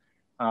some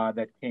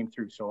that came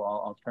through. So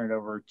I'll turn it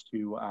over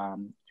to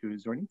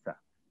Zornitsa.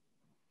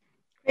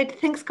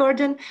 Great, thanks,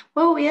 Gordon.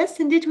 Well, yes,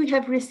 indeed, we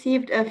have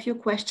received a few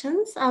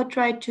questions. I'll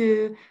try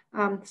to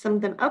sum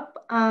them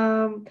up.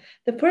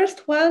 The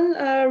first one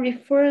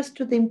refers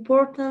to the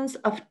importance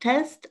of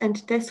test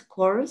and test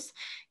scores.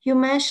 You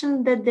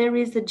mentioned that there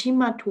is a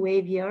GMAT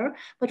waiver,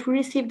 but we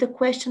received a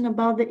question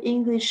about the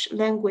English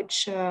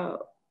language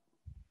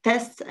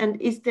tests,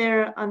 and is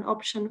there an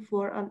option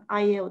for an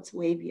IELTS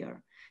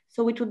waiver?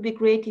 So it would be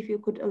great if you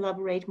could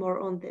elaborate more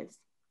on this.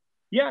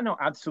 Yeah, no,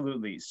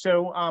 absolutely.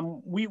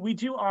 So we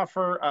do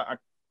offer a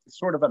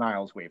sort of an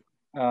IELTS waiver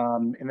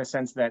in the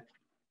sense that,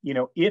 you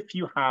know, if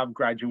you have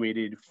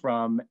graduated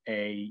from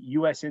a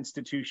US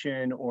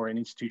institution or an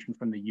institution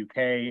from the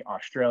UK,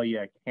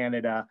 Australia,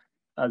 Canada,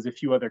 as a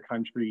few other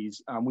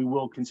countries, we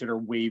will consider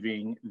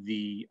waiving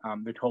the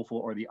TOEFL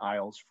or the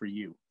IELTS for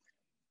you.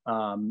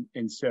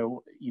 And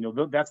so, you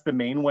know, that's the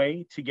main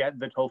way to get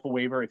the TOEFL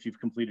waiver if you've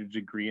completed a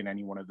degree in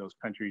any one of those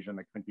countries in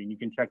the country. And you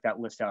can check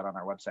that list out on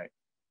our website.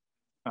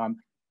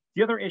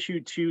 The other issue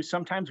too,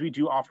 sometimes we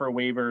do offer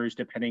waivers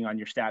depending on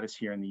your status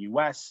here in the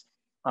US,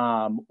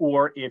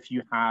 or if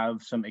you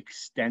have some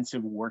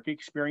extensive work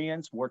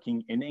experience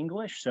working in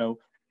English. So,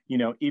 you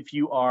know, if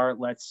you are,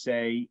 let's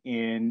say,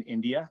 in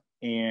India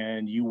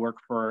and you work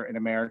for an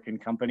American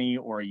company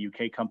or a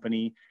UK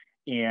company,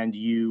 and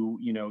you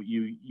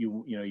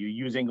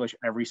use English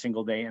every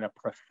single day in a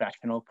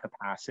professional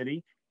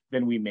capacity,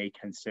 then we may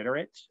consider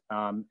it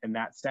in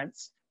that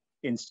sense.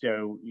 And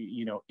so,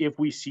 you know, if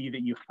we see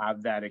that you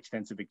have that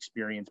extensive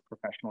experience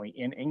professionally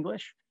in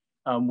English,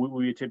 what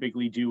we would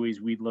typically do is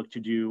we'd look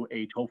to do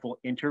a TOEFL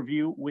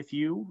interview with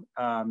you,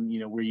 you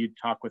know, where you'd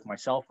talk with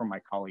myself or my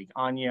colleague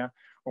Anya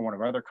or one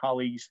of our other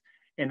colleagues.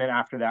 And then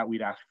after that,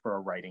 we'd ask for a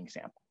writing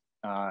sample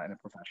in a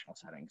professional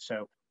setting.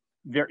 So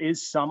there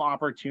is some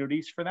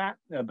opportunities for that.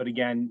 But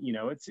again, you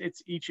know, it's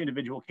each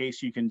individual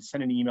case. You can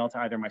send an email to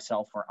either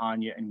myself or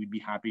Anya, and we'd be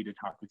happy to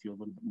talk with you a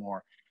little bit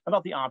more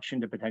about the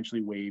option to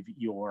potentially waive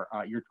your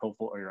TOEFL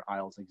or your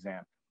IELTS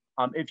exam.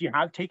 If you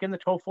have taken the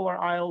TOEFL or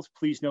IELTS,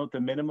 please note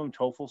the minimum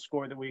TOEFL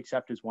score that we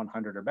accept is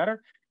 100 or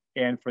better.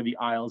 And for the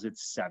IELTS,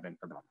 it's 7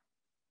 or better.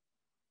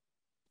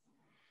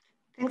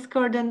 Thanks,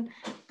 Gordon.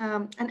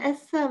 And as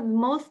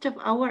most of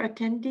our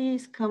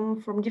attendees come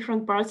from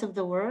different parts of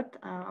the world,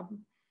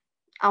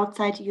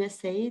 outside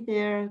USA,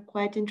 they're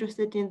quite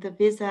interested in the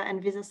visa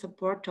and visa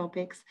support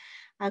topics.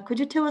 Could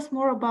you tell us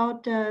more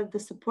about the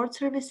support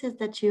services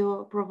that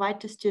you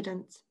provide to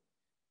students?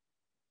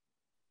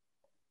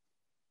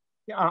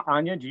 Yeah,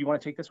 Anya, do you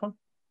want to take this one?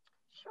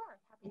 Sure,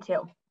 happy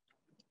to.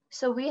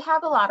 So we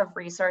have a lot of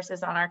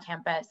resources on our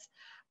campus.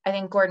 I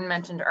think Gordon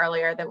mentioned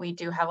earlier that we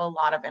do have a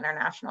lot of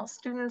international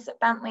students at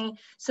Bentley.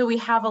 So we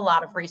have a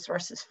lot of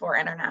resources for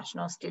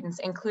international students,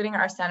 including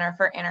our Center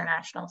for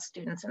International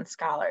Students and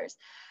Scholars.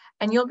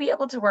 And you'll be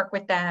able to work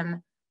with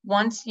them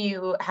once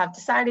you have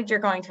decided you're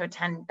going to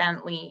attend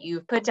Bentley,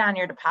 you've put down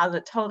your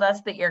deposit, told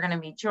us that you're going to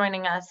be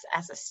joining us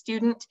as a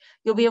student.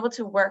 You'll be able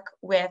to work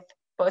with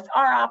both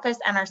our office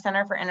and our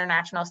Center for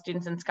International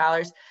Students and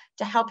Scholars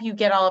to help you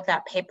get all of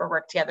that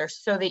paperwork together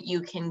so that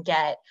you can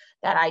get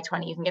that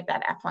I-20, you can get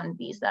that F1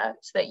 visa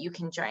so that you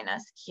can join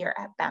us here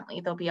at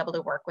Bentley. They'll be able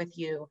to work with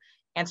you,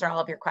 answer all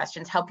of your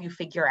questions, help you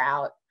figure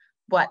out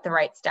what the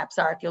right steps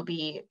are. If you'll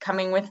be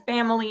coming with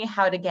family,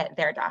 how to get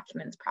their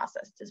documents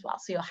processed as well.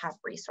 So you'll have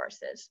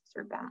resources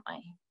through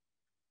Bentley.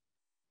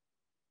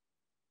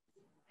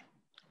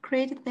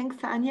 Great, thanks,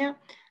 Anya.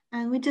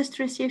 And we just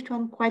received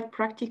one quite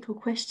practical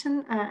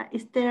question. Are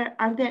there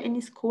any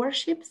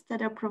scholarships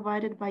that are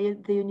provided by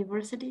the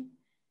university?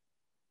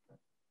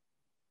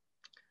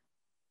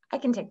 I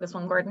can take this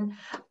one, Gordon.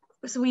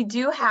 So we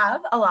do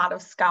have a lot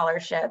of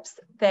scholarships.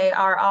 They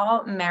are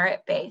all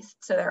merit-based.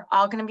 So they're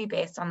all going to be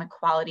based on the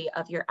quality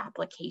of your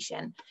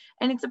application.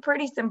 And it's a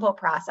pretty simple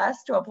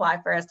process to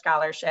apply for a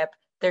scholarship.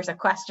 There's a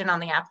question on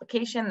the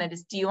application that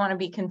is, do you want to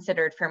be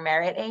considered for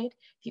merit aid?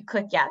 If you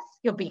click yes,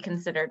 you'll be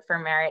considered for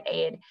merit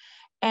aid.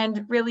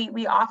 And really,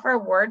 we offer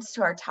awards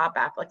to our top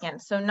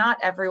applicants. So not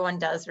everyone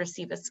does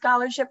receive a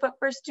scholarship, but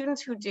for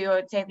students who do, I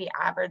would say the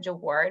average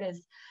award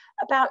is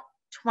about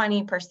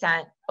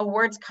 20%.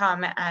 Awards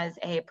come as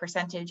a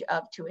percentage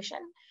of tuition,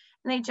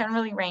 and they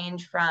generally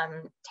range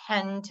from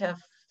 10 to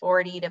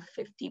 40 to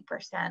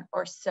 50%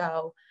 or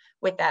so,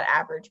 with that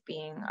average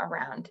being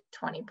around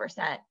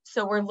 20%.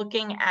 So we're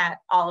looking at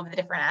all of the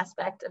different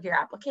aspects of your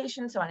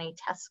application. So any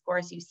test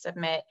scores you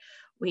submit,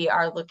 we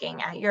are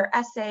looking at your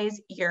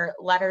essays, your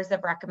letters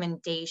of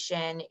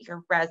recommendation,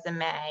 your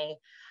resume,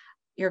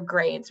 your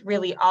grades,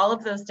 really all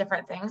of those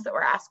different things that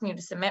we're asking you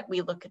to submit.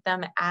 We look at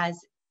them as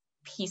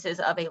pieces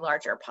of a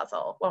larger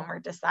puzzle when we're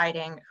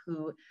deciding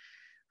who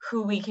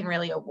we can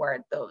really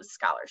award those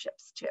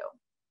scholarships to.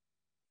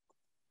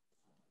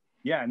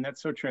 Yeah, and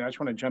that's so true. And I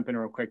just want to jump in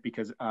real quick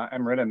because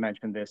Amrita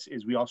mentioned this,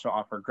 is we also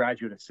offer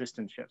graduate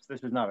assistantships.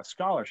 This is not a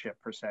scholarship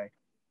per se,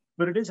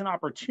 but it is an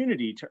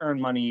opportunity to earn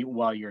money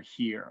while you're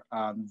here.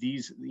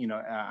 These, you know,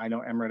 I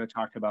know Amrita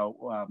talked about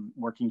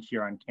working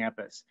here on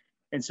campus.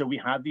 And so we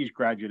have these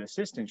graduate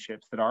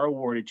assistantships that are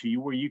awarded to you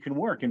where you can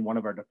work in one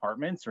of our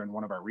departments or in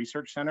one of our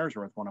research centers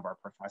or with one of our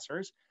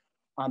professors.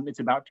 It's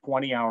about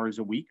 20 hours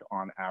a week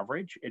on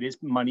average. It is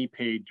money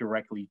paid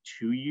directly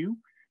to you.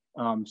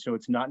 So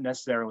it's not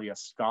necessarily a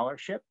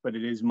scholarship, but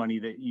it is money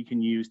that you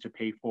can use to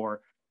pay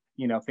for,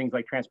 things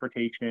like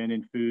transportation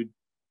and food.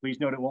 Please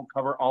note it won't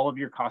cover all of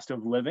your cost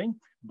of living,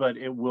 but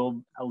it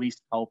will at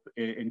least help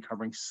in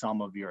covering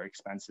some of your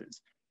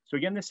expenses. So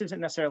again, this isn't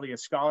necessarily a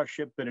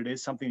scholarship, but it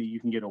is something that you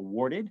can get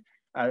awarded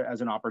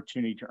as an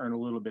opportunity to earn a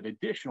little bit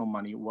additional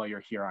money while you're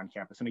here on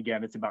campus. And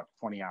again, it's about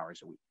 20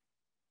 hours a week.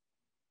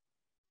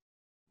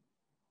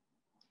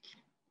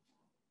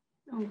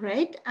 All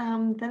right,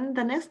 then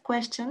the next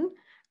question,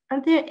 are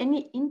there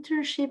any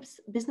internships,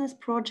 business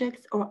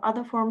projects, or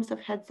other forms of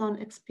hands-on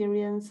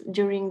experience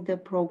during the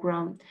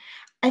program?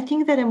 I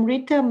think that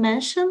Amrita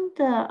mentioned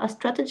a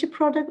strategy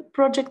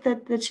project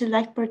that she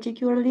liked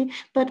particularly,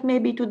 but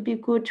maybe it would be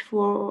good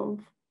for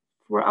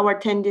our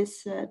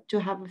attendees to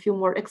have a few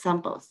more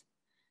examples.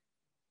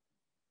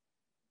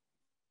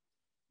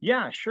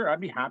 Yeah, sure,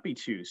 I'd be happy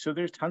to. So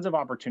there's tons of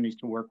opportunities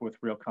to work with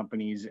real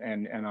companies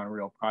and on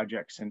real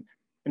projects. And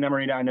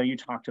Amrita, I know you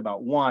talked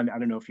about one. I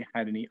don't know if you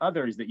had any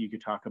others that you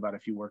could talk about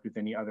if you worked with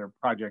any other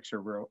projects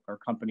or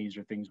companies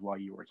or things while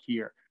you were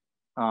here.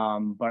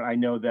 But I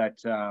know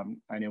that I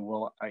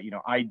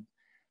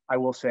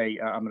will say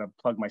I'm going to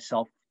plug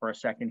myself for a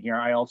second here.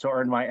 I also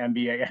earned my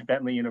MBA at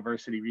Bentley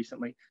University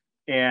recently,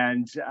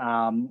 and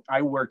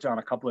I worked on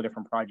a couple of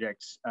different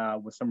projects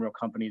with some real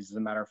companies. As a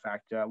matter of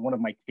fact, one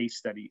of my case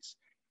studies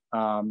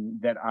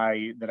that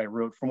I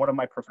wrote from one of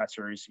my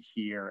professors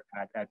here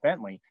at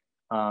Bentley.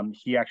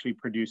 He actually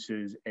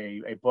produces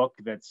a book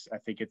that's, I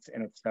think it's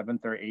in its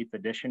 7th or 8th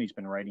edition. He's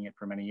been writing it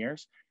for many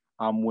years,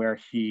 where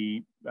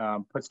he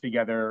puts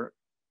together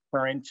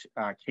current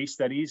case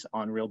studies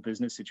on real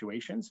business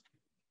situations.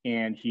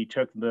 And he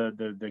took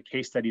the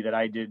case study that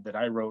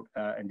I wrote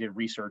and did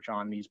research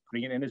on, and he's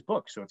putting it in his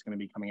book. So it's going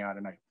to be coming out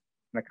in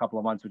a couple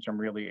of months, which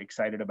I'm really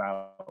excited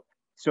about.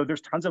 So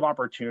there's tons of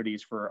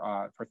opportunities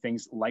for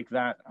things like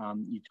that,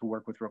 to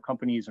work with real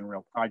companies and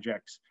real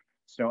projects.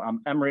 So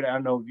Amrita, I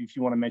don't know if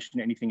you want to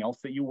mention anything else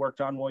that you worked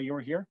on while you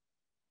were here.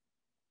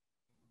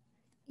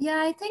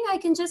 Yeah, I think I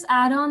can just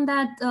add on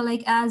that,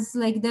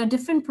 there are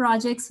different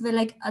projects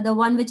where the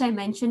one which I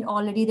mentioned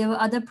already, there were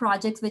other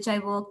projects which I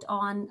worked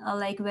on,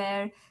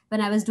 where when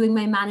I was doing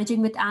my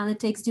managing with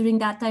analytics during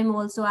that time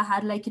also, I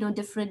had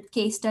different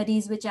case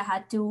studies which I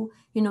had to,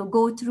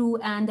 go through.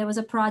 And there was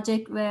a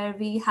project where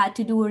we had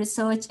to do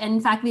research. And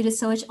in fact, we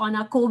researched on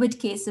our COVID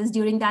cases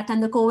during that time.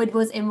 The COVID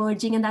was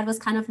emerging, and that was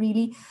kind of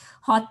really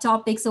hot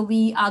topic. So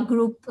our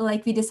group,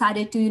 we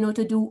decided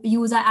to,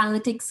 use our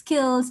analytic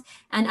skills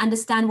and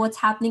understand what's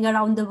happening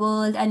around the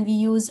world. And we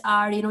used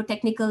our,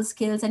 technical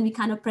skills, and we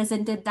kind of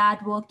presented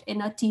that, worked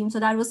in a team. So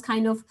that was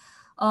kind of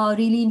a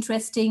really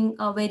interesting,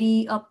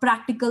 very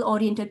practical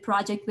oriented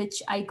project,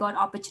 which I got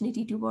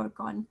opportunity to work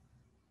on.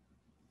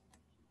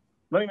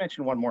 Let me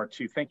mention one more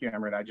too. Thank you,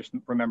 Amrita. I just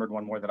remembered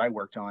one more that I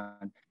worked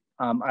on.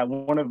 In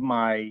one of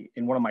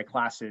my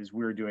classes,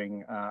 we were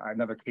doing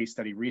another case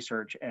study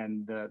research,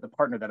 and the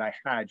partner that I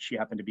had, she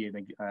happened to be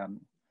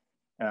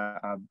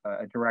a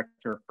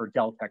director for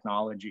Dell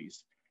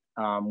Technologies,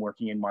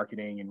 working in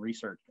marketing and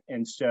research.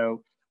 And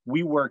so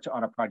we worked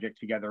on a project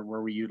together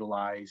where we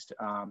utilized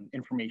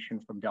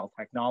information from Dell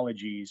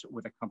Technologies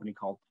with a company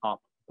called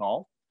Top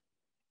Golf.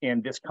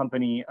 And this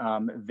company,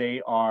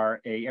 they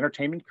are an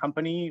entertainment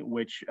company,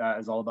 which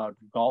is all about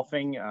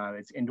golfing.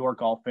 It's indoor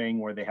golfing,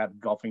 where they have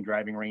golfing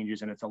driving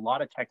ranges. And it's a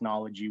lot of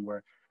technology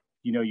where,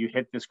 you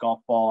hit this golf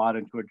ball out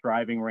into a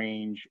driving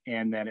range,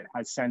 and then it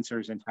has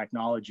sensors and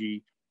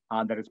technology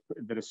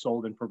that is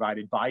sold and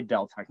provided by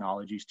Dell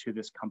Technologies to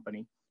this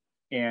company.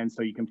 And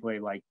so you can play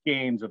like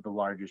games of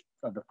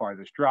the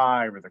farthest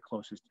drive or the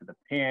closest to the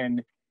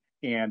pin.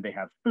 And they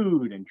have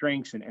food and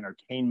drinks and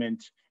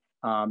entertainment.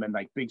 And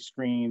like big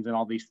screens and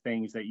all these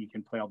things that you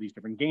can play all these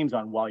different games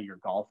on while you're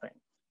golfing.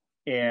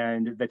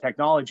 And the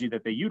technology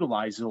that they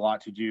utilize is a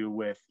lot to do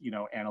with,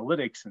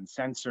 analytics and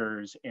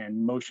sensors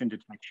and motion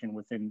detection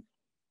within,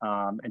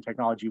 and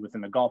technology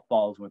within the golf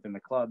balls, within the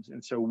clubs.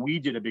 And so we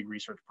did a big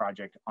research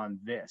project on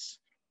this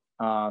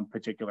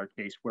particular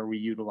case, where we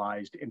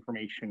utilized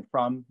information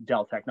from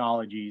Dell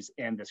Technologies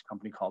and this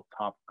company called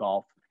Top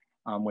Golf,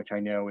 which I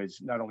know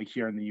is not only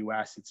here in the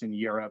US, it's in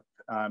Europe,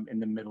 in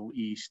the Middle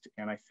East,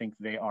 and I think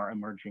they are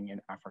emerging in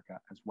Africa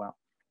as well.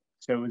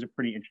 So it was a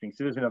pretty interesting.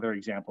 So there's another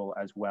example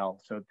as well.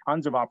 So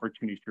tons of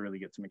opportunities to really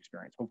get some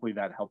experience. Hopefully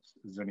that helps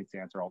Zonit to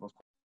answer all those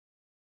questions.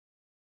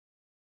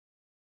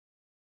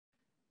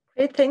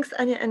 Great, thanks,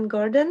 Anya and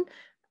Gordon.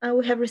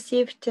 We have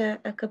received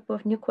a couple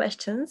of new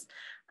questions.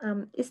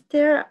 Is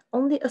there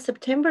only a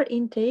September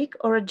intake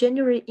or a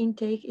January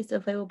intake is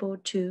available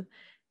too?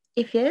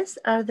 If yes,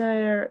 are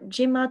there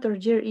GMAT or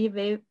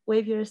GRE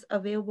waivers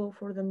available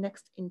for the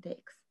next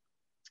intakes?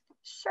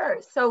 Sure.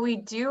 So we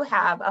do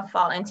have a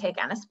fall intake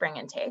and a spring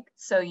intake.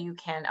 So you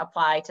can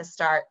apply to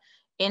start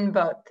in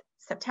both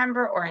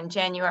September or in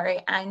January.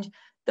 And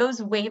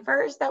those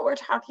waivers that we're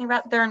talking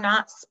about, they're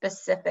not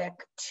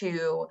specific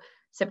to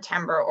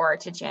September or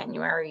to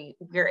January.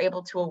 We're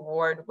able to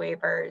award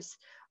waivers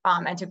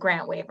and to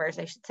grant waivers,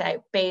 I should say,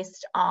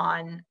 based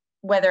on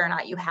whether or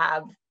not you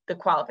have the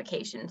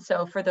qualifications.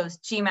 So for those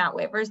GMAT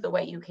waivers, the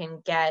way you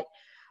can get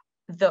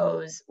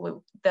those,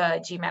 the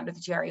GMAT or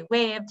the GRE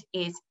waived,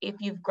 is if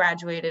you've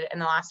graduated in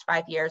the last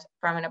 5 years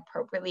from an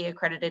appropriately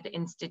accredited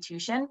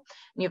institution, and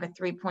you have a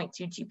 3.2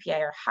 GPA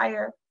or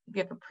higher, if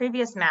you have a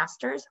previous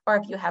master's, or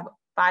if you have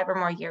 5 or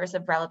more years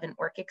of relevant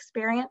work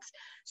experience.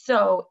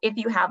 So if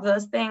you have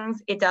those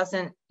things,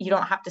 you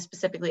don't have to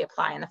specifically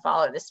apply in the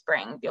fall or the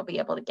spring. You'll be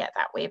able to get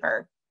that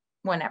waiver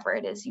whenever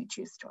it is you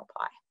choose to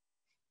apply.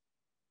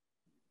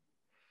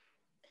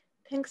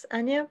 Thanks,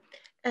 Anya.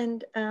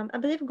 And I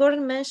believe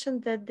Gordon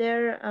mentioned that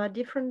there are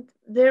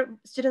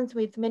students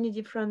with many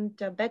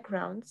different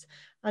backgrounds,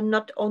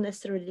 not all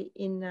necessarily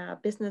in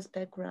business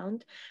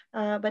background.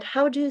 But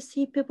how do you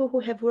see people who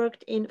have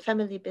worked in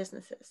family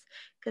businesses?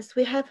 Because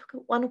we have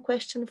one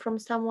question from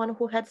someone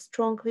who had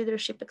strong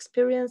leadership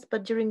experience,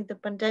 but during the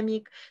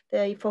pandemic,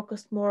 they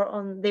worked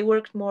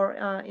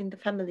more in the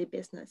family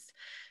business.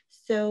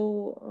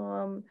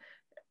 So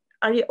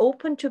are you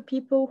open to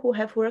people who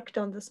have worked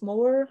on the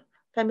smaller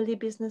family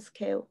business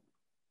scale?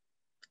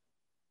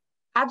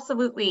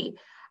 Absolutely.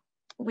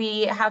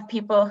 We have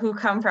people who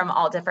come from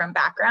all different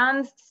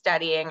backgrounds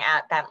studying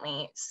at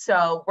Bentley.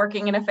 So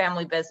working in a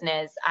family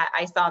business,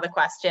 I saw the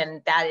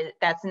question.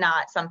 That's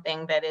not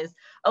something that is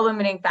a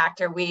limiting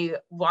factor. We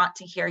want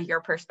to hear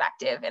your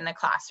perspective in the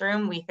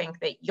classroom. We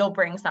think that you'll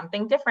bring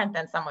something different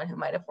than someone who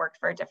might have worked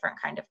for a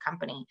different kind of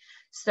company.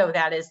 So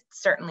that is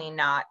certainly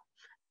not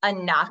a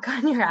knock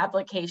on your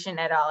application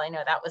at all. I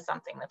know that was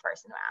something the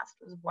person who asked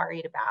was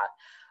worried about.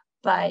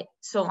 But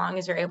so long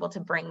as you're able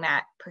to bring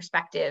that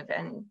perspective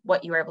and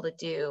what you were able to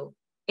do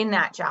in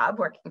that job,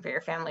 working for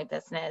your family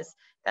business,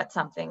 that's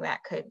something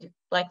that could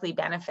likely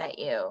benefit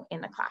you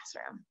in the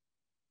classroom.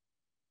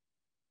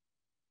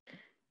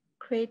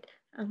 Great.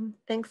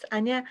 Thanks,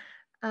 Anya.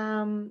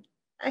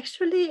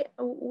 Actually,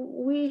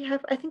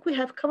 I think we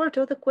have covered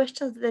all the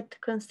questions that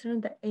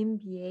concern the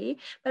MBA,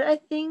 but I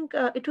think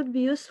it would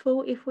be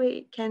useful if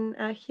we can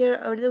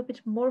hear a little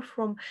bit more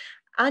from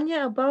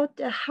Anya about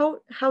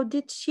how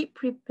did she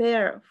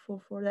prepare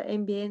for the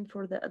MBA and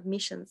for the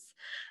admissions,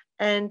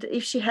 and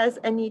if she has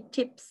any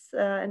tips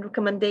and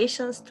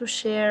recommendations to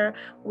share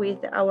with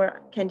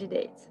our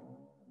candidates.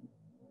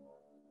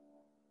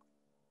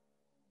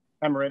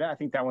 Marita, I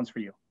think that one's for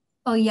you.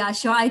 Oh yeah,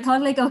 sure. I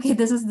thought like, okay,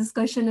 this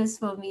question is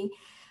for me.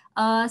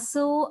 Sure,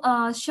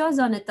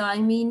 Zanita. I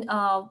mean,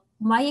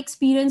 my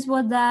experience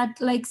was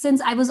that like,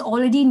 since I was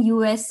already in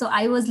US, so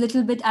I was a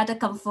little bit at a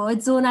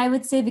comfort zone, I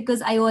would say,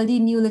 because I already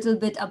knew a little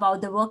bit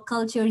about the work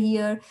culture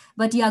here.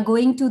 But yeah,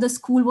 going to the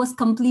school was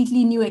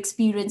completely new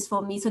experience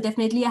for me. So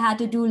definitely I had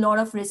to do a lot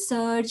of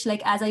research.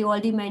 Like, as I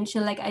already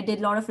mentioned, like I did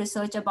a lot of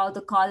research about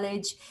the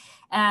college.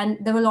 And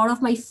there were a lot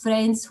of my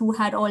friends who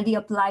had already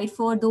applied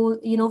for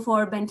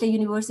for Bentley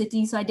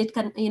University. So I did,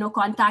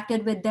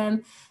 contacted with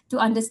them to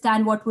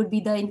understand what would be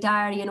the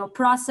entire,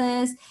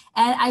 process.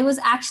 And I was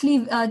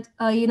actually,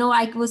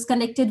 I was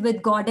connected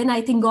with Gordon.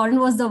 I think Gordon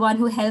was the one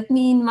who helped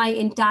me in my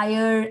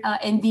entire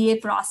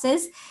MBA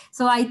process.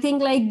 So I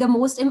think like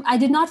I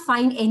did not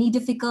find any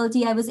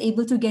difficulty. I was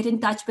able to get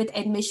in touch with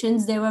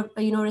admissions. They were,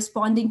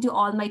 responding to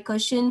all my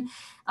questions.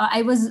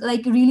 I was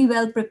like really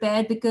well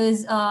prepared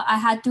because I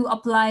had to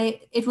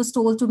apply. It was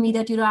told to me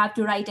that, I have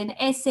to write an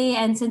essay.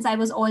 And since I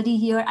was already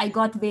here, I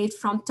got waived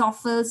from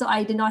TOEFL. So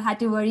I did not have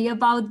to worry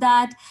about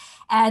that.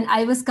 And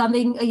I was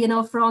coming,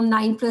 from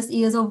 9+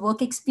 years of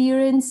work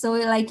experience. So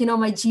like,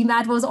 my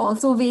GMAT was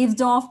also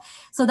waived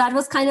off. So that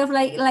was kind of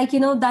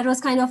that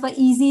was kind of an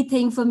easy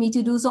thing for me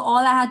to do. So all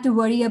I had to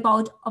worry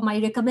about my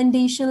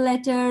recommendation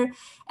letter,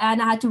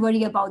 and I had to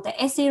worry about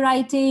the essay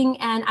writing.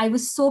 And I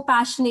was so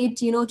passionate,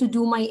 to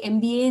do my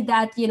MBA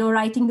that,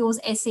 writing those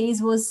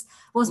essays was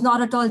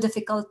not at all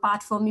difficult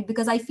part for me,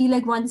 because I feel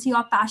like once you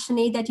are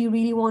passionate that you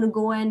really want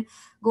to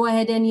go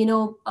ahead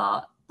and,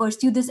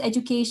 pursue this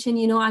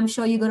education, I'm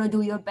sure you're going to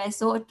do your best.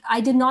 So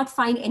I did not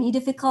find any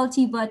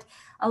difficulty, but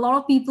a lot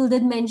of people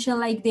did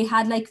mention like they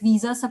had like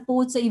visa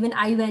support. So even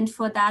I went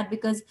for that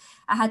because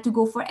I had to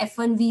go for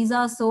F1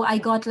 visa. So I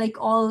got like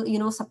all,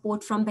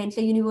 support from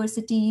Bentley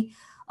University.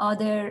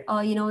 Their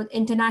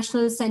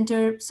international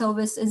center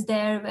service is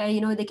there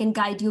where they can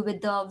guide you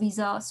with the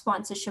visa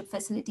sponsorship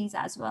facilities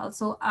as well.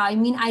 So I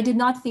mean, I did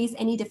not face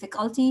any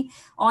difficulty.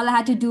 All I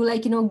had to do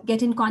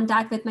get in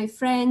contact with my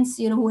friends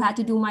who had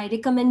to do my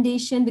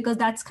recommendation, because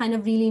that's kind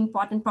of really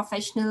important,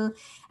 professional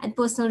and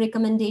personal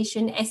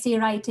recommendation, essay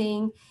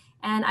writing,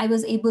 and I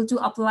was able to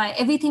apply.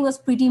 Everything was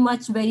pretty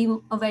much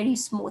a very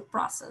smooth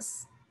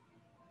process.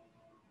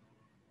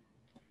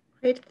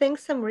 Great,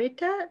 thanks,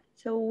 Amrita.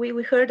 So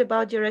we heard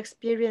about your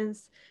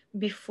experience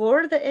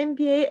before the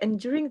MBA and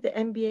during the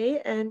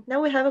MBA, and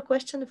now we have a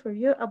question for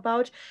you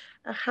about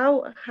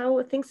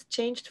how things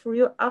changed for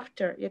you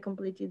after you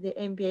completed the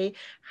MBA.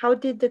 How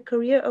did the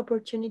career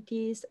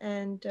opportunities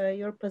and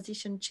your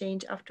position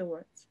change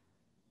afterwards?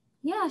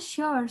 Yeah,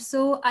 sure.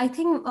 So I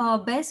think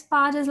best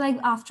part is like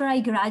after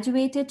I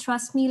graduated,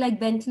 trust me, like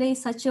Bentley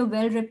is such a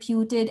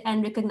well-reputed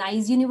and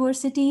recognized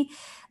university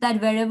that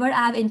wherever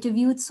I've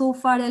interviewed so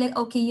far, they're like,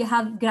 okay, you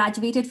have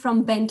graduated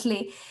from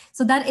Bentley.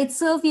 So that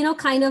itself,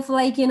 kind of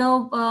like,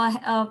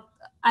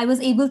 I was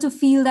able to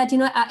feel that,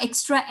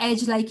 extra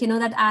edge, like,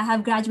 that I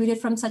have graduated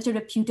from such a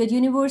reputed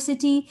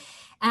university.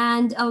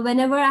 And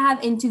whenever I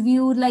have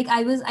interviewed, like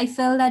I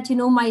felt that,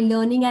 my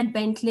learning at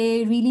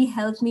Bentley really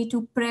helped me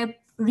to prep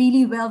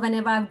really well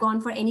whenever I've gone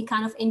for any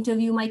kind of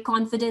interview. My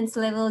confidence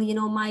level,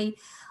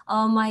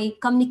 my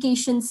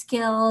communication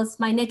skills,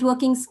 my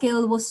networking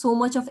skill was so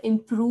much of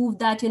improved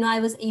that, I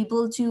was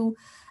able to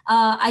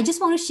I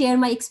just want to share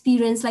my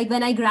experience. Like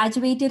when I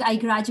graduated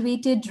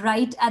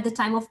right at the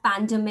time of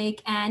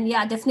pandemic. And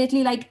yeah,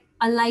 definitely, like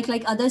unlike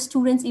like other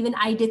students, even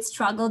I did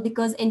struggle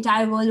because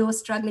entire world was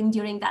struggling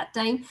during that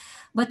time.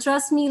 But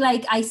trust me,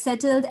 like I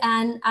settled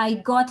and I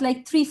got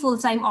like 3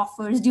 full-time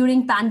offers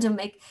during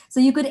pandemic. So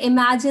you could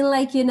imagine,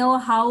 like,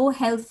 how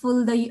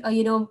helpful the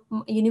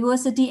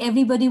university,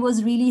 everybody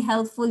was really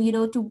helpful,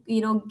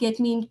 to get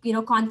me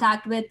in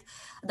contact with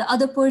the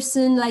other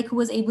person, like who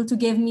was able to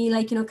give me,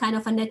 like, kind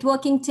of a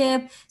networking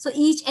tip. So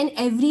each and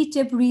every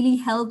tip really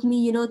helped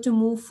me, to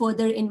move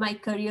further in my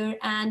career.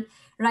 And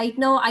right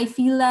now I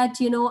feel that,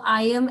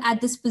 I am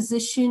at this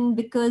position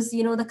because,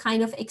 the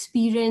kind of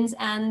experience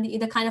and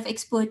the kind of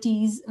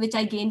expertise which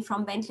I gained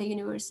from Bentley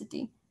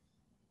University.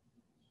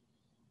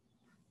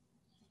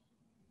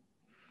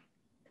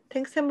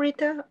 Thanks,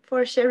 Amrita,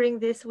 for sharing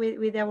this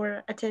with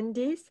our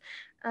attendees.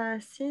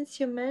 Since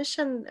you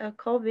mentioned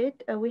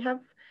COVID, we have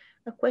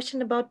a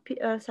question about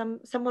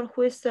someone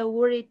who is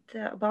worried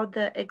about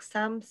the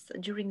exams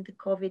during the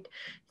COVID.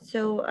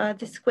 So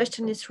this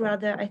question is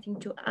rather, I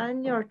think, to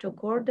Anya or to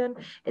Gordon.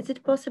 Is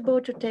it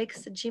possible to take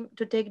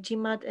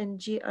GMAT and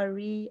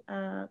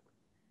GRE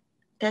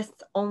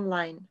tests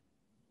online?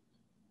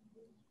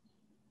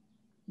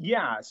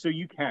 Yeah, so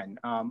you can.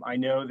 I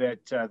know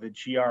that the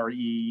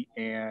GRE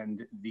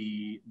and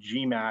the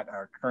GMAT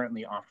are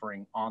currently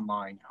offering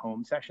online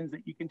home sessions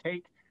that you can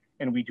take,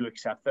 and we do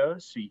accept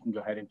those. So you can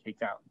go ahead and take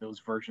those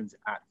versions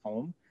at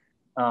home.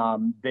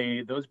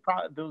 Those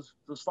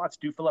slots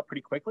do fill up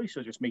pretty quickly,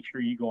 so just make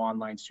sure you go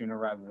online sooner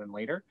rather than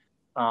later.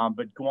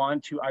 But go on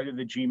to either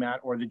the GMAT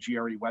or the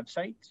GRE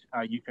website.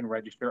 You can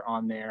register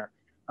on there,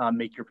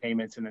 make your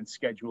payments, and then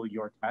schedule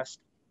your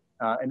test.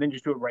 And then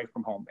just do it right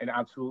from home. And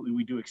absolutely,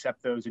 we do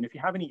accept those. And if you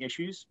have any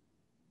issues,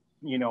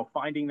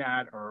 finding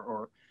that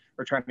or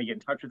trying to get in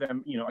touch with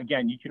them,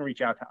 again, you can reach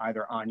out to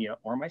either Anya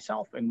or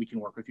myself, and we can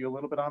work with you a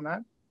little bit on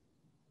that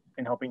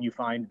and helping you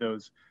find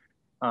those,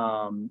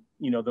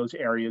 those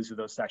areas of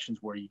those sessions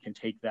where you can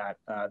take that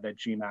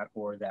GMAT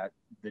or the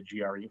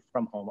GRE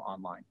from home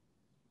online.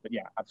 But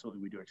yeah,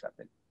 absolutely, we do accept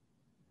it.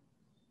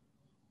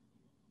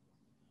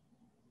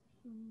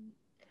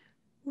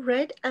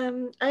 Right.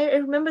 I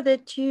remember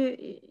that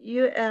you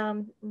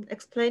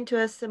explained to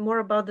us more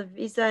about the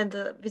visa and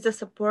the visa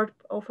support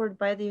offered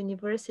by the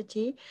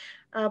university.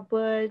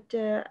 But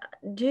do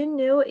you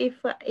know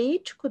if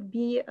age could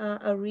be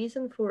a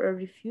reason for a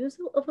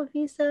refusal of a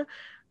visa?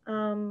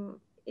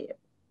 Um,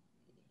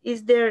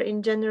 is there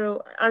in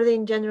general, are there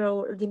in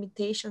general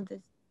limitations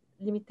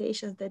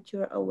that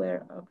you're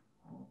aware of?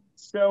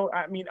 So,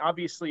 I mean,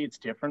 obviously, it's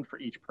different for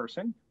each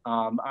person.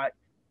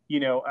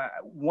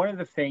 One of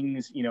the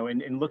things,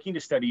 in looking to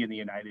study in the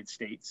United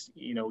States,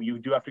 you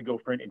do have to go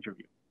for an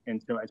interview.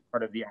 And so as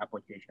part of the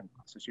application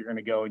process, you're going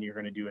to go and you're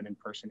going to do an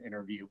in-person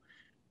interview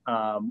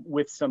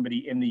with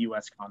somebody in the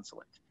US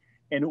consulate.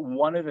 And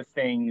one of the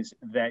things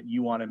that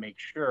you want to make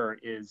sure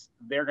is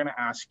they're going to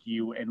ask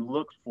you and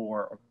look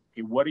for,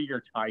 okay, what are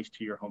your ties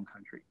to your home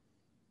country?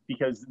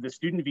 Because the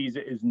student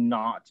visa is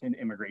not an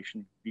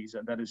immigration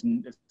visa. That is,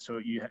 so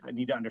you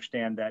need to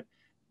understand that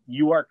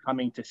you are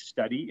coming to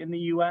study in the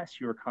US,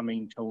 you're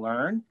coming to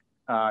learn,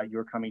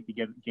 you're coming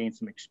to gain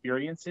some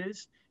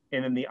experiences.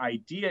 And then the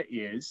idea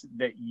is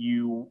that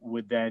you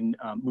would then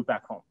move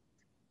back home.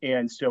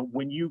 And so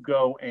when you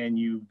go and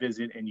you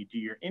visit and you do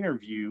your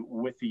interview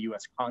with the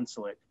US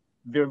consulate,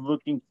 they're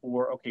looking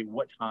for, okay,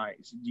 what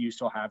ties do you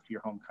still have to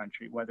your home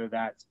country? Whether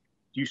that's,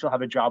 do you still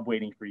have a job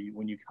waiting for you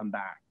when you come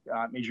back?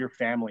 Is your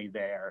family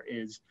there?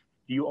 Do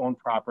you own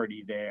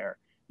property there?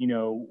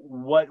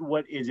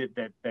 What is it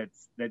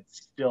that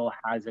still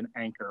has an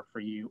anchor for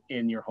you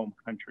in your home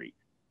country?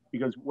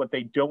 Because what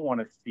they don't want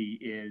to see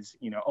is,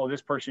 oh,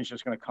 this person is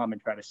just going to come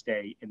and try to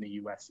stay in the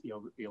US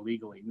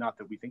illegally. Not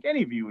that we think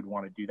any of you would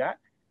want to do that,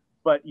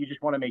 but you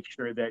just want to make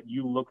sure that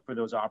you look for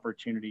those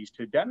opportunities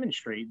to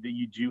demonstrate that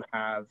you do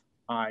have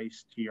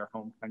ties to your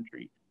home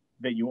country,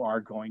 that you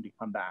are going to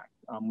come back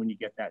when you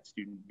get that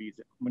student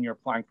visa, when you're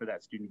applying for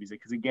that student visa.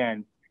 Because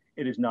again,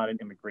 it is not an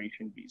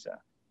immigration visa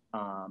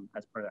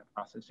as part of that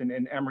process.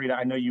 And Amrita,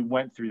 I know you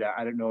went through that.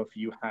 I don't know if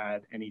you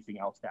had anything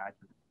else to add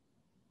to that.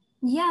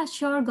 Yeah,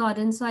 sure,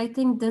 Gordon. So I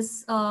think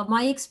this,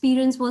 my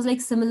experience was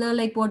like similar,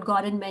 like what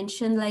Gordon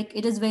mentioned. Like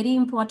it is very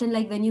important,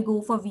 like when you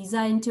go for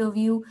visa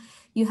interview,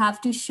 you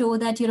have to show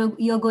that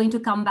you're going to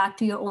come back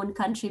to your own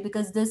country,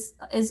 because this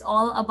is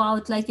all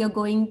about like you're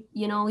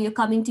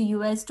coming to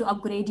US to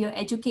upgrade your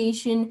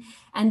education,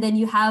 and then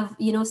you have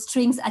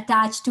strings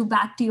attached to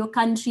back to your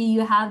country.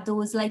 You have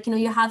those like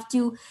you have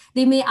to,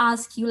 they may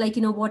ask you like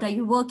what are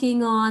you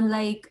working on,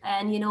 like,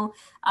 and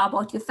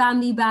about your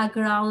family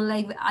background,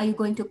 like are you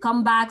going to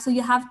come back. So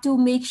you have to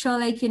make sure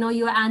like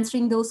you're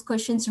answering those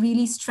questions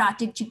really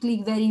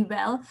strategically very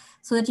well,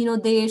 so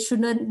that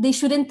they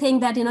shouldn't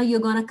think that you're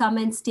going to come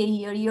and stay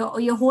here.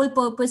 Your whole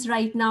purpose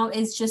right now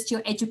is just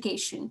your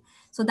education.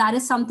 So that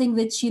is something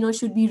which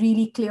should be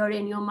really clear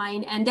in your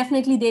mind. And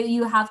definitely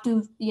you have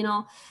to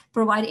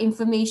provide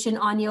information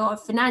on your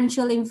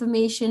financial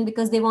information,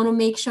 because they want to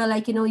make sure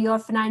like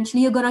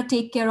you're going to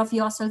take care of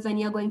yourself when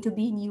you're going to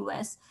be in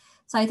US.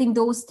 So I think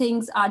those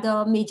things are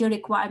the major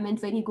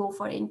requirement when you go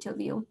for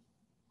interview.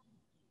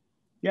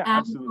 Yeah,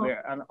 absolutely.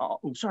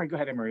 And sorry, go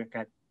ahead, Maria. Go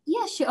ahead.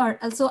 Yeah, sure.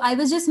 So I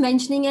was just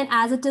mentioning it,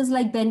 as it is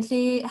like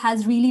Bentley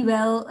has really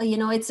well,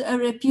 it's a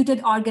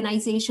reputed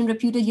organization,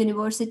 reputed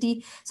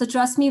university. So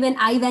trust me, when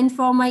I went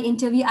for my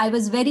interview, I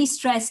was very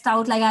stressed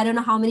out. Like, I don't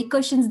know how many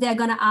questions they're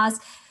going to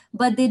ask,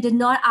 but they did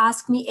not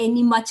ask me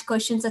any much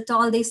questions at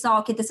all. They saw,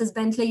 okay, this is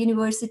Bentley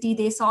University.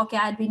 They saw, okay,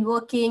 I'd been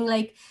working.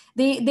 Like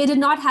they did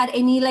not had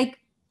any, like,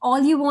 all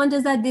you want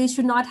is that they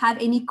should not have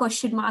any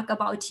question mark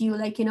about you.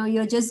 Like,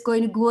 you're just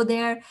going to go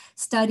there,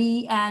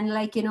 study, and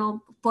like,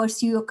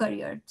 pursue your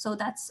career. So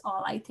that's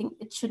all. I think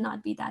it should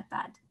not be that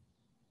bad.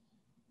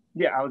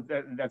 Yeah,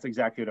 that's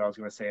exactly what I was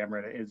going to say,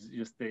 Amrita, is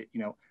just that,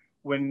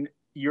 when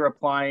you're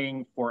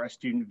applying for a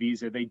student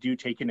visa, they do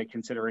take into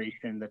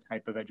consideration the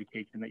type of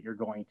education that you're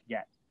going to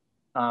get.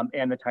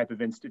 And the type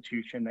of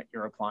institution that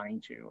you're applying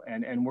to.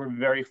 And we're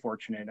very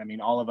fortunate. I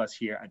mean, all of us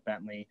here at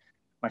Bentley,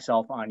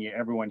 myself, Anya,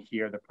 everyone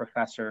here, the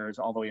professors,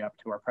 all the way up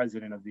to our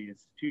president of the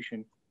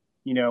institution,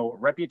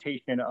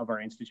 reputation of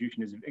our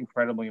institution is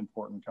incredibly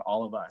important to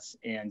all of us.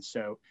 And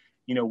so,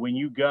 when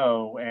you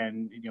go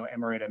and,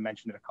 Emerita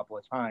mentioned it a couple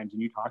of times,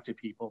 and you talk to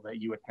people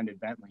that you attended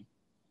Bentley,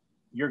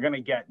 you're going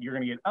to get,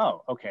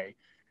 oh, okay,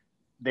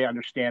 they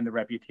understand the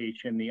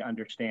reputation, they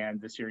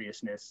understand the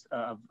seriousness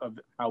of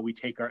how we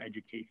take our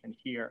education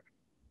here.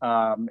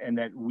 And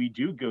that we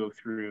do go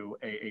through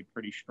a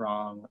pretty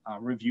strong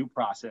review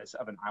process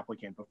of an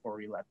applicant before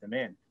we let them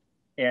in.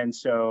 And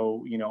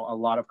so, a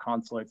lot of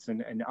consulates,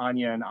 and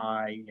Anya and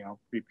I,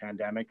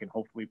 pre-pandemic and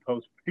hopefully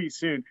post pretty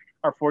soon,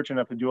 are fortunate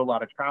enough to do a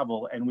lot of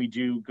travel. And we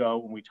do go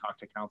when we talk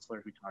to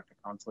counselors, we talk to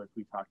consulates,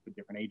 we talk to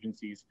different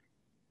agencies,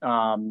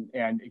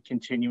 and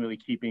continually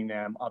keeping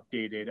them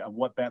updated of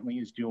what Bentley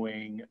is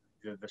doing,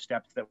 the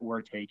steps that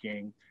we're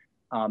taking,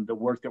 the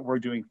work that we're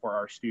doing for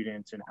our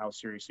students, and how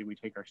seriously we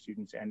take our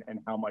students, and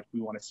how much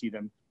we want to see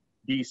them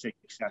be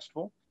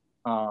successful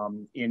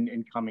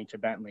in coming to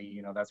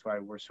Bentley. That's why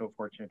we're so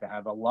fortunate to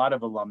have a lot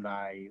of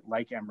alumni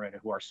like Emrita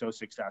who are so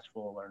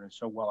successful and are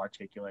so well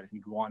articulated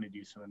and who want to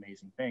do some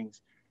amazing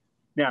things.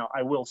 Now,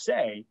 I will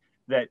say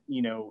that,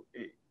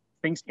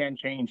 things can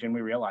change, and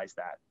we realize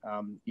that.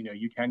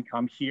 You can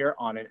come here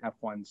on an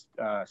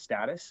F1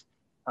 status.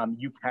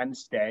 You can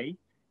stay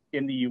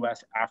in the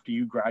US after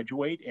you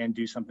graduate and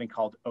do something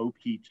called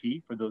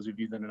OPT. For those of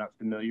you that are not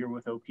familiar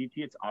with OPT,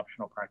 it's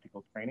optional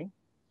practical training.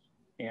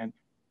 And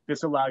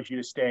this allows you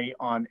to stay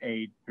on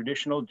a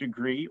traditional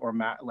degree or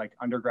like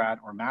undergrad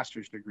or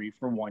master's degree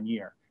for 1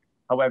 year.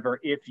 However,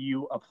 if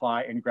you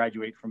apply and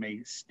graduate from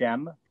a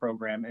STEM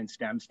program, and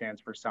STEM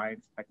stands for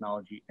science,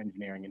 technology,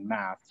 engineering, and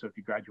math. So if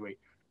you graduate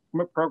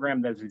from a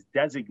program that is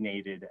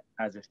designated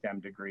as a STEM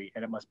degree,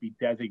 and it must be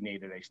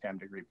designated a STEM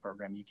degree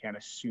program, you can't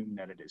assume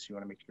that it is. You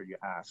want to make sure you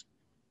ask.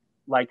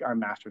 Like our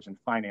master's in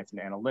finance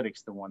and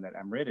analytics, the one that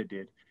Amrita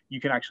did,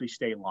 you can actually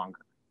stay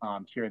longer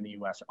here in the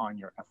US on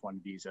your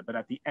F1 visa. But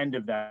at the end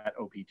of that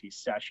OPT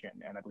session,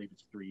 and I believe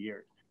it's 3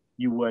 years,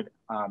 you would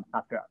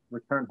have to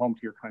return home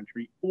to your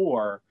country,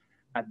 or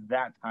at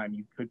that time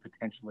you could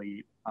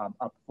potentially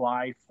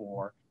apply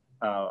for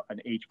an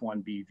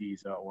H-1B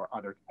visa or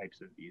other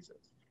types of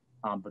visas.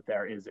 But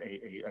there is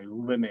a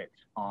limit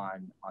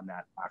on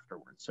that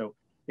afterwards. So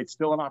it's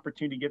still an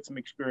opportunity to get some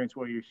experience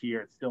while you're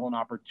here. It's still an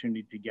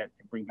opportunity to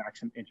bring back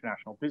some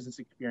international business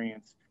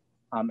experience.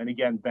 And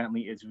again,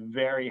 Bentley is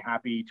very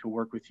happy to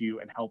work with you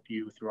and help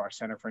you through our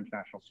Center for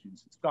International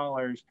Students and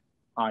Scholars,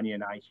 Anya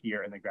and I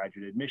here in the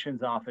Graduate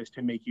Admissions Office,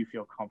 to make you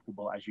feel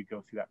comfortable as you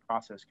go through that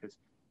process. Because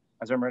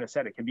as Amrita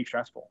said, it can be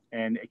stressful,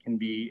 and it can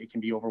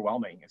be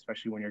overwhelming,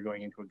 especially when you're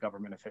going into a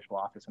government official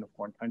office in a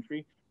foreign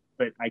country.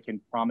 But I can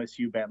promise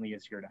you, Bentley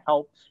is here to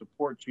help,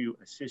 support you,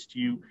 assist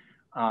you,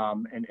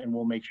 and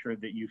we'll make sure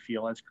that you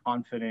feel as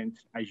confident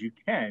as you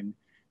can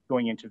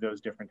going into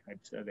those different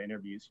types of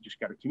interviews. You just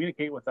got to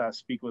communicate with us,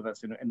 speak with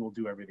us, and we'll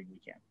do everything we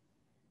can.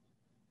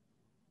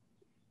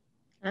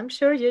 I'm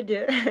sure you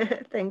do.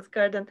 Thanks,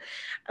 Gordon.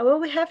 Well,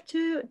 we have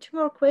two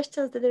more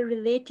questions that are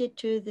related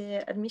to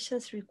the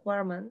admissions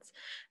requirements.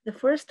 The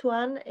first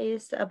one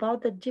is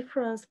about the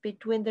difference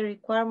between the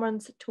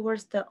requirements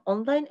towards the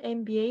online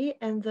MBA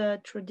and the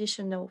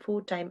traditional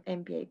full-time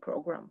MBA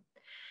program.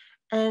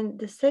 And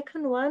the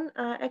second one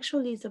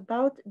actually is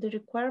about the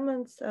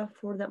requirements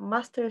for the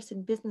Masters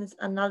in Business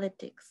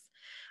Analytics.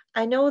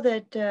 I know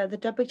that the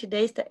topic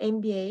today is the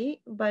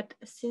MBA, but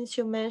since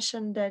you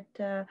mentioned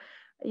that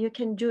you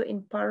can do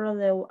in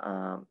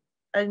parallel,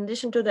 in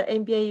addition to the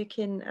MBA,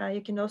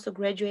 you can also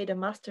graduate a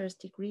master's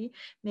degree.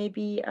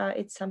 Maybe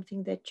it's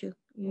something that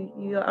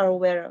you are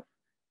aware of.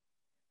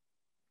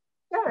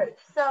 Sure.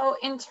 So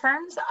in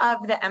terms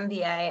of the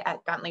MBA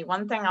at Bentley,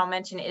 one thing I'll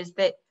mention is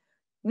that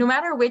no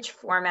matter which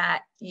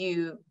format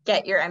you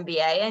get your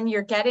MBA in,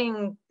 you're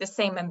getting the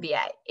same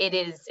MBA.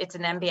 It's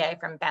an MBA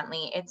from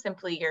Bentley. It's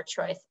simply your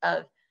choice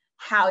of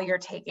how you're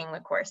taking the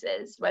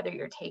courses, whether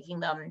you're taking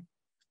them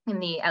in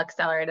the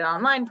accelerated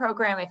online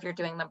program. If you're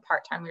doing them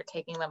part-time, you're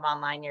taking them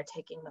online, you're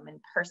taking them in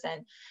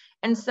person.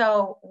 And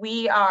so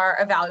we are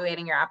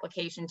evaluating your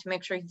application to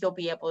make sure you'll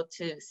be able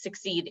to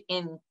succeed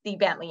in the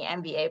Bentley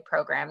MBA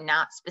program,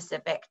 not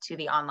specific to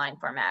the online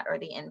format or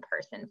the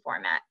in-person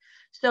format.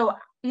 So,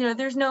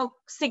 there's no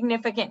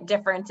significant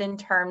difference in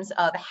terms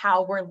of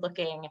how we're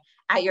looking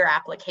at your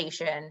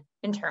application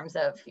in terms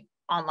of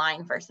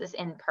online versus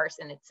in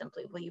person. It's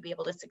simply, will you be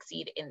able to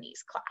succeed in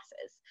these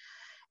classes?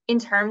 In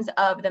terms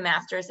of the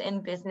Master's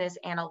in Business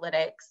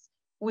Analytics,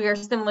 we are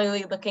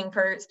similarly looking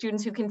for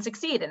students who can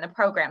succeed in the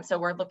program. So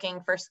we're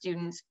looking for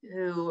students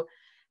who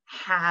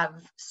have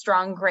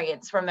strong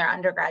grades from their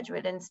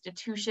undergraduate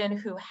institution,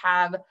 who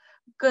have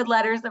good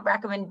letters of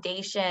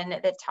recommendation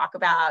that talk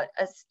about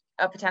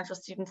a potential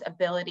student's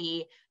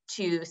ability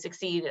to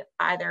succeed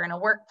either in a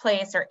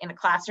workplace or in a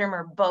classroom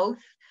or both.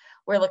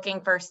 We're looking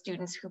for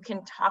students who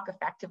can talk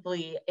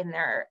effectively in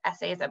their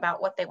essays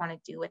about what they want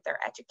to do with their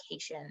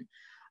education.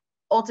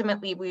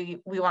 Ultimately,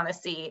 we want to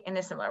see, in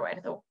a similar way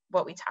to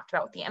what we talked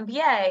about with the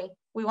MBA,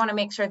 we want to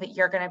make sure that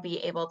you're going to be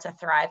able to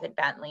thrive at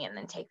Bentley and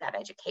then take that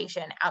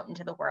education out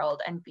into the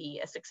world and be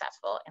a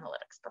successful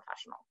analytics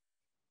professional.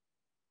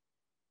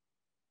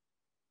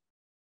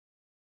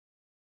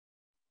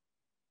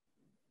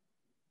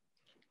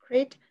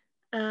 Great.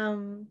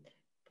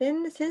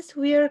 Then since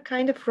we are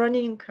kind of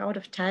running out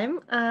of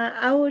time,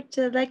 I would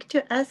like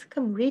to ask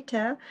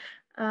Amrita,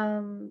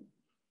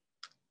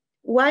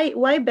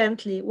 why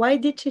Bentley? Why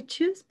did you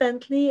choose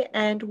Bentley,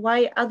 and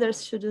why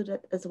others should do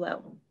that as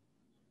well?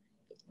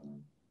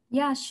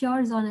 Yeah,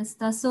 sure,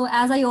 Zonesta. So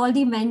as I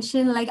already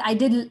mentioned, like I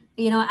did,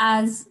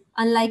 as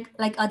unlike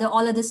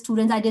all other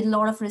students, I did a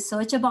lot of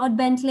research about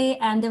Bentley,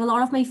 and there were a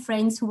lot of my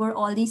friends who were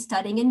already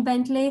studying in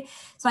Bentley.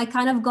 So I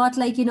kind of got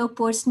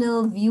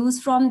personal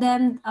views from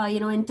them,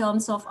 in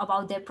terms of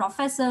about their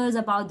professors,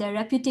 about their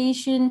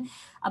reputation,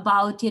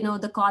 about,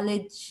 the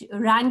college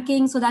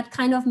ranking. So that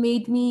kind of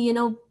made me,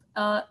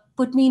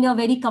 put me in a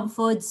very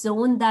comfort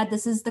zone that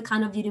this is the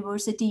kind of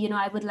university,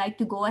 I would like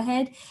to go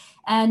ahead.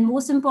 And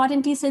most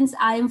importantly, since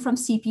I am from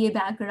CPA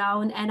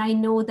background, and I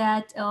know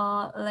that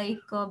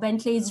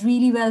Bentley is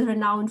really well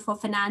renowned for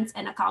finance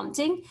and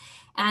accounting,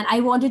 and I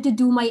wanted to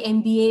do my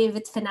MBA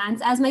with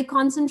finance as my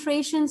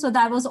concentration. So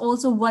that was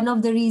also one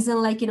of the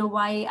reasons,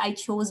 why I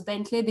chose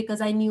Bentley,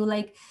 because I knew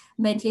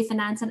Bentley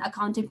finance and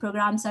accounting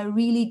programs are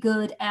really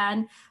good.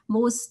 And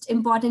most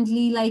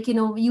importantly,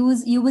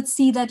 you would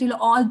see that,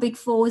 all big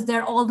fours,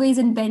 they're always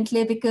in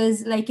Bentley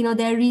because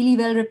they're really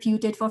well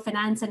reputed for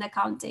finance and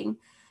accounting.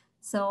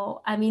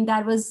 So, I mean,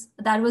 that was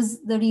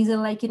the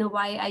reason,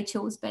 why I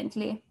chose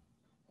Bentley.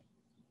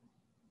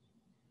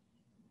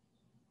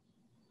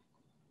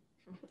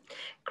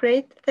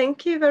 Great.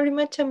 Thank you very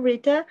much,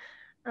 Amrita.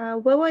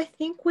 Well, I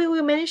think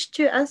we managed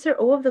to answer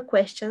all of the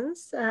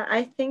questions.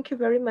 I thank you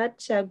very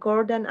much,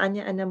 Gordon,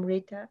 Anya, and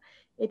Amrita.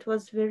 It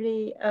was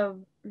really a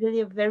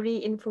very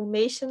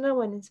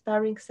informational and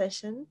inspiring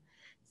session.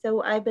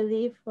 So I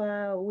believe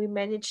we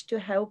managed to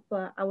help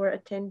our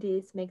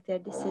attendees make their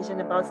decision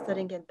about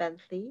studying at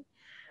Bentley.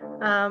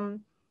 Do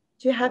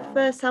you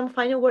have some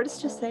final words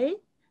to say?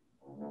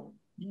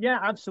 Yeah,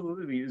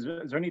 absolutely.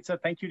 Zornitsa,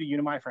 thank you to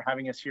Unimi for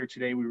having us here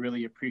today. We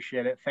really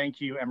appreciate it.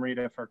 Thank you,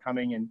 Amrita, for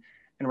coming and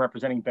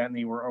representing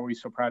Bentley. We're always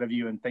so proud of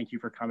you, and thank you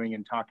for coming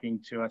and talking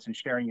to us and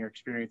sharing your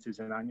experiences.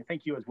 And Anya,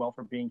 thank you as well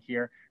for being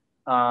here.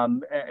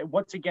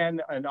 Once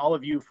again, and all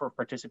of you for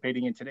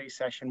participating in today's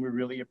session. We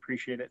really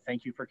appreciate it.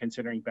 Thank you for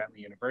considering Bentley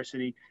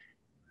University.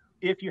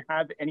 If you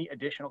have any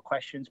additional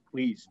questions,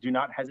 please do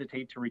not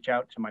hesitate to reach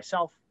out to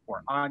myself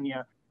or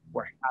Anya.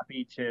 We're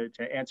happy to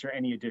answer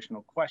any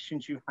additional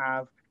questions you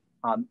have.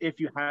 If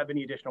you have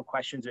any additional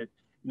questions that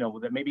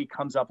that maybe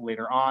comes up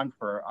later on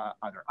for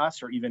either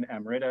us or even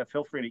Amrita,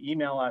 feel free to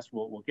email us.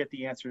 We'll get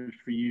the answers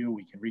for you.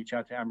 We can reach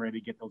out to Amrita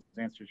to get those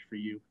answers for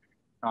you.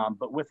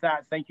 But with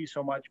that, thank you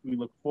so much. We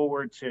look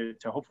forward to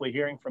hopefully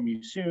hearing from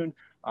you soon,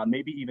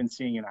 maybe even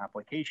seeing an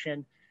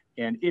application.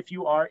 And if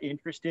you are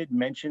interested,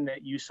 mention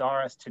that you saw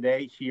us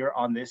today here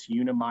on this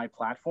Unimi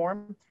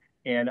platform.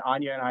 And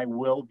Anya and I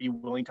will be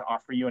willing to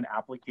offer you an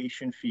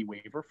application fee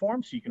waiver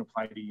form so you can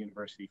apply to the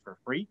university for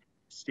free.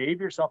 Save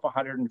yourself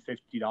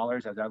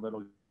 $150 as that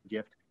little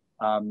gift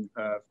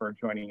for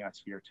joining us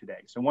here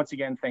today. So once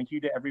again, thank you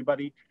to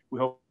everybody. We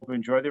hope you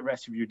enjoy the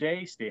rest of your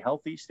day. Stay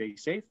healthy, stay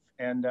safe,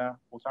 and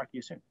we'll talk to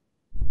you soon.